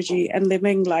the energy and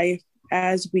living life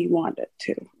as we want it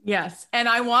to. Yes. And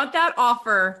I want that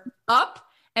offer up.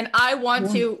 And I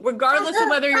want to, regardless of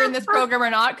whether you're in this program or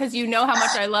not, because you know how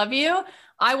much I love you,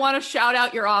 I want to shout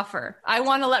out your offer. I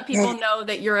want to let people know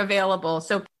that you're available.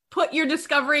 So put your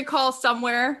discovery call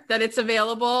somewhere that it's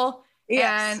available.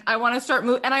 Yes. And I want to start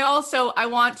moving. And I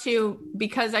want to,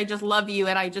 because I just love you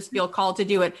and I just feel called to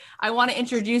do it, I want to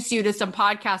introduce you to some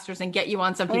podcasters and get you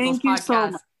on some people's podcasts.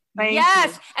 So much. Thank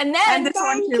yes. you. And then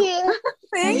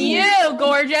Thank you,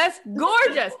 gorgeous.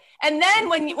 And then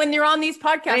when you're on these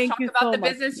podcasts, talk about the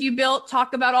business you built,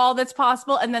 talk about all that's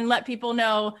possible, and then let people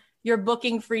know you're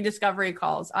booking free discovery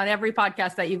calls on every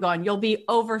podcast that you go on. You'll be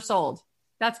oversold.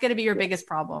 That's going to be your biggest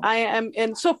problem. I am.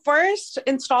 And so first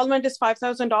installment is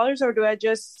 $5,000, or do I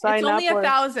just sign up? It's only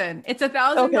 $1,000. It's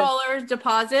 $1,000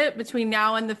 deposit between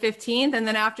now and the 15th. And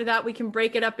then after that, we can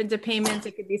break it up into payments.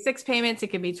 It could be 6 payments. It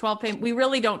could be 12 payments. We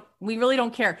really don't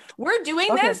care. We're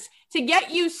doing this to get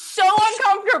you so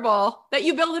uncomfortable that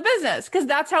you build a business, because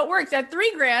that's how it works. At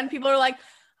 $3,000, people are like,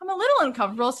 I'm a little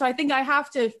uncomfortable, so I think I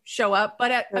have to show up. But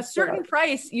at a certain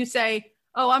price, you say,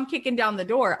 oh, I'm kicking down the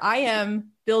door. I am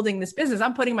building this business.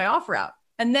 I'm putting my offer out.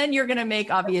 And then you're going to make,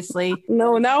 obviously.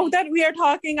 No, now that we are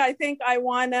talking, I think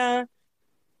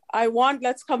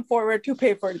let's come forward to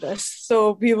pay for this.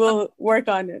 So we will work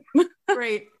on it.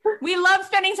 Great. We love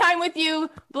spending time with you.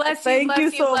 Bless you.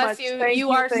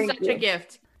 You are such a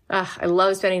gift. I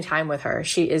love spending time with her.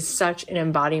 She is such an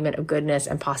embodiment of goodness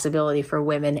and possibility for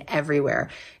women everywhere.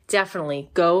 Definitely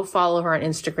go follow her on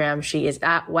Instagram. She is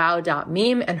at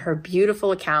wow.meme, and her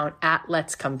beautiful account at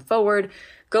Let's Come Forward.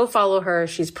 Go follow her.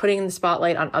 She's putting the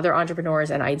spotlight on other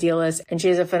entrepreneurs and idealists, and she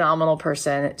is a phenomenal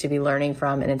person to be learning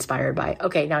from and inspired by.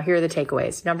 Okay, now here are the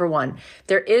takeaways. Number 1,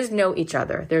 there is no each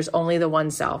other. There's only the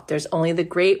one self. There's only the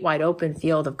great wide open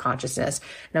field of consciousness.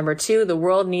 Number 2, the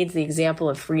world needs the example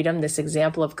of freedom, this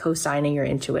example of co-signing your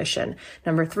intuition.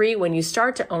 Number 3, when you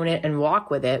start to own it and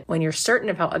walk with it, when you're certain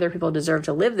of how other people deserve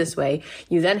to live this way,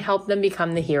 you then help them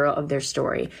become the hero of their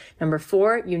story. Number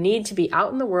 4, you need to be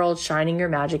out in the world shining your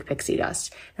magic pixie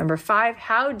dust. Number 5,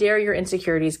 how dare your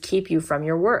insecurities keep you from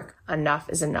your work? Enough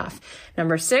is enough.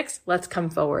 Number 6, let's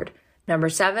come forward. Number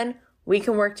 7, we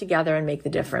can work together and make the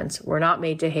difference. We're not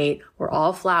made to hate. We're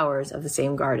all flowers of the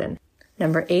same garden.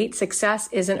 Number 8, success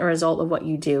isn't a result of what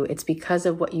you do. It's because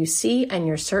of what you see and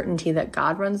your certainty that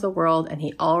God runs the world and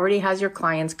he already has your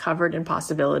clients covered in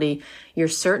possibility. You're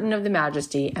certain of the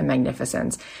majesty and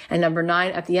magnificence. And number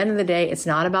 9, at the end of the day, it's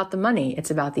not about the money. It's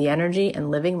about the energy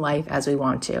and living life as we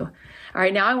want to. All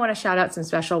right, now I want to shout out some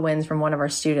special wins from one of our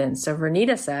students. So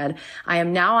Vernita said, I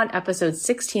am now on episode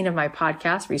 16 of my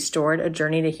podcast, Restored, A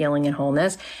Journey to Healing and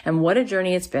Wholeness. And what a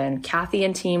journey it's been. Kathy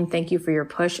and team, thank you for your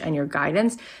push and your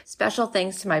guidance. Special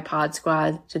thanks to my pod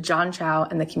squad, to John Chow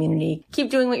and the community. Keep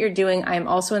doing what you're doing. I am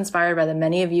also inspired by the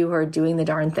many of you who are doing the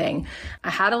darn thing. I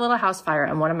had a little house fire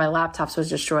and one of my laptops was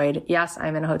destroyed. Yes,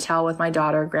 I'm in a hotel with my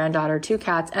daughter, granddaughter, 2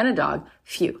 cats, and a dog.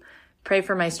 Phew. Pray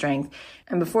for my strength.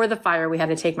 And before the fire, we had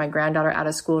to take my granddaughter out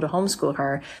of school to homeschool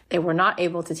her. They were not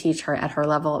able to teach her at her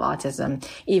level of autism.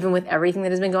 Even with everything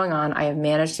that has been going on, I have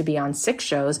managed to be on 6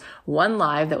 shows, 1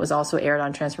 live that was also aired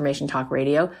on Transformation Talk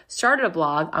Radio, started a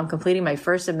blog, I'm completing my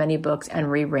first of many books, and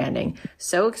rebranding.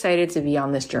 So excited to be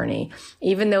on this journey.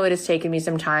 Even though it has taken me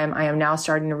some time, I am now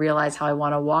starting to realize how I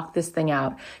want to walk this thing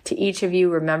out. To each of you,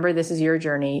 remember this is your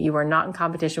journey. You are not in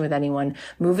competition with anyone.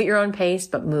 Move at your own pace,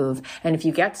 but move. And if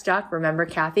you get stuck, remember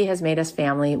Kathy has made us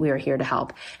family. We are here to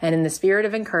help. And in the spirit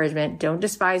of encouragement, don't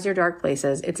despise your dark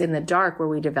places. It's in the dark where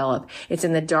we develop. It's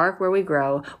in the dark where we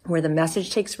grow, where the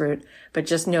message takes root. But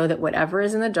just know that whatever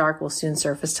is in the dark will soon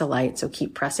surface to light. So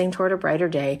keep pressing toward a brighter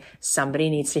day. Somebody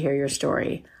needs to hear your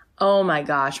story. Oh my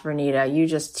gosh, Bernita, you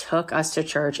just took us to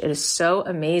church. It is so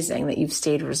amazing that you've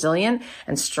stayed resilient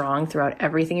and strong throughout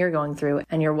everything you're going through,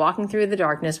 and you're walking through the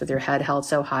darkness with your head held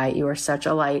so high. You are such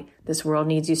a light. This world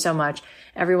needs you so much.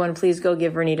 Everyone, please go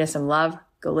give Bernita some love.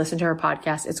 Go listen to her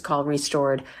podcast. It's called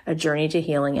Restored, A Journey to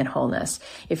Healing and Wholeness.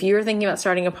 If you're thinking about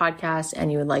starting a podcast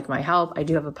and you would like my help, I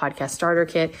do have a podcast starter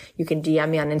kit. You can DM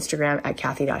me on Instagram at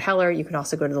Kathy.Heller. You can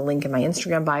also go to the link in my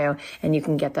Instagram bio and you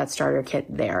can get that starter kit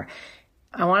there.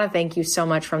 I want to thank you so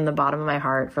much from the bottom of my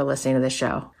heart for listening to this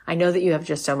show. I know that you have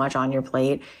just so much on your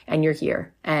plate and you're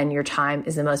here and your time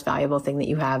is the most valuable thing that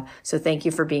you have. So thank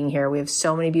you for being here. We have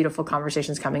so many beautiful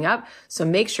conversations coming up. So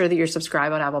make sure that you're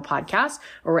subscribed on Apple Podcasts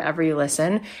or wherever you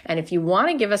listen. And if you want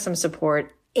to give us some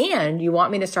support and you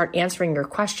want me to start answering your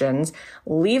questions,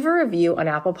 leave a review on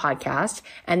Apple Podcasts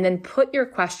and then put your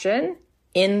question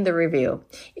in the review.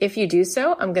 If you do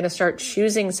so, I'm going to start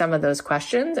choosing some of those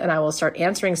questions and I will start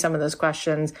answering some of those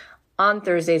questions on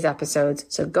Thursday's episodes.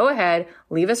 So go ahead,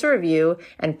 leave us a review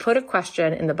and put a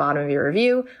question in the bottom of your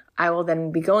review. I will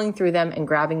then be going through them and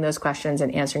grabbing those questions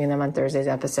and answering them on Thursday's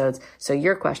episodes. So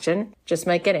your question just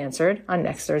might get answered on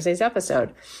next Thursday's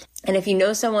episode. And if you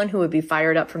know someone who would be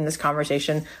fired up from this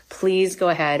conversation, please go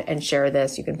ahead and share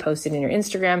this. You can post it in your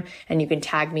Instagram and you can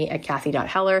tag me at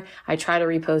Kathy.Heller. I try to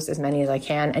repost as many as I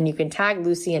can. And you can tag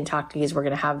Lucy and Talkies. We're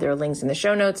going to have their links in the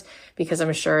show notes because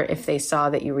I'm sure if they saw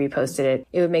that you reposted it,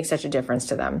 it would make such a difference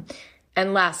to them.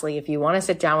 And lastly, if you want to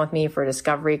sit down with me for a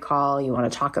discovery call, you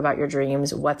want to talk about your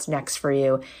dreams, what's next for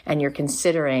you, and you're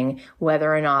considering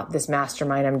whether or not this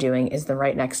mastermind I'm doing is the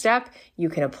right next step, you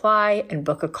can apply and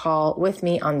book a call with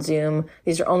me on Zoom.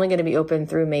 These are only going to be open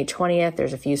through May 20th.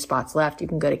 There's a few spots left. You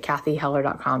can go to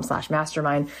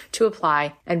kathyheller.com/mastermind to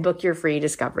apply and book your free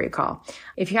discovery call.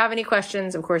 If you have any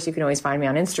questions, of course, you can always find me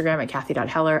on Instagram at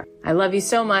Kathy.Heller. I love you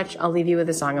so much. I'll leave you with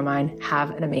a song of mine.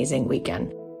 Have an amazing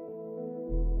weekend.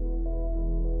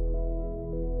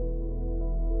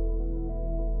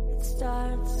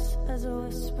 Starts as a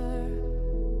whisper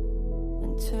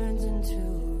and turns into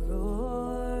a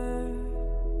roar.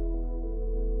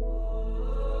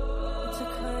 It's a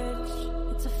courage,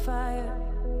 it's a fire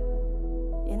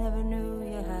you never knew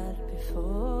you had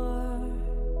before.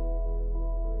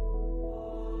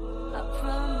 Up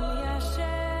from the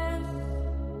ashes,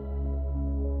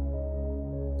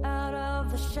 out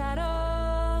of the shadows,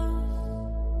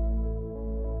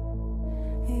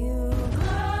 you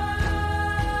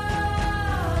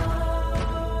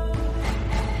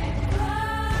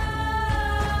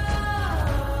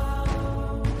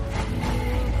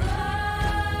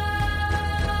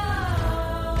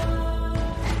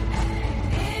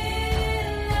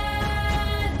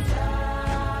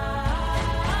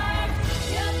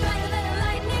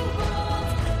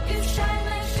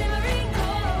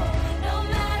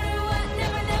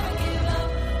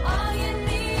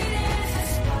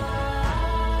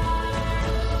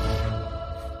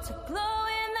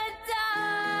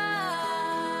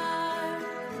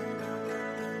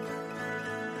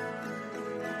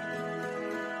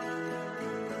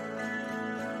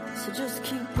so just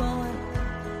keep going,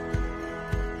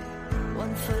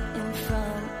 one foot in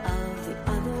front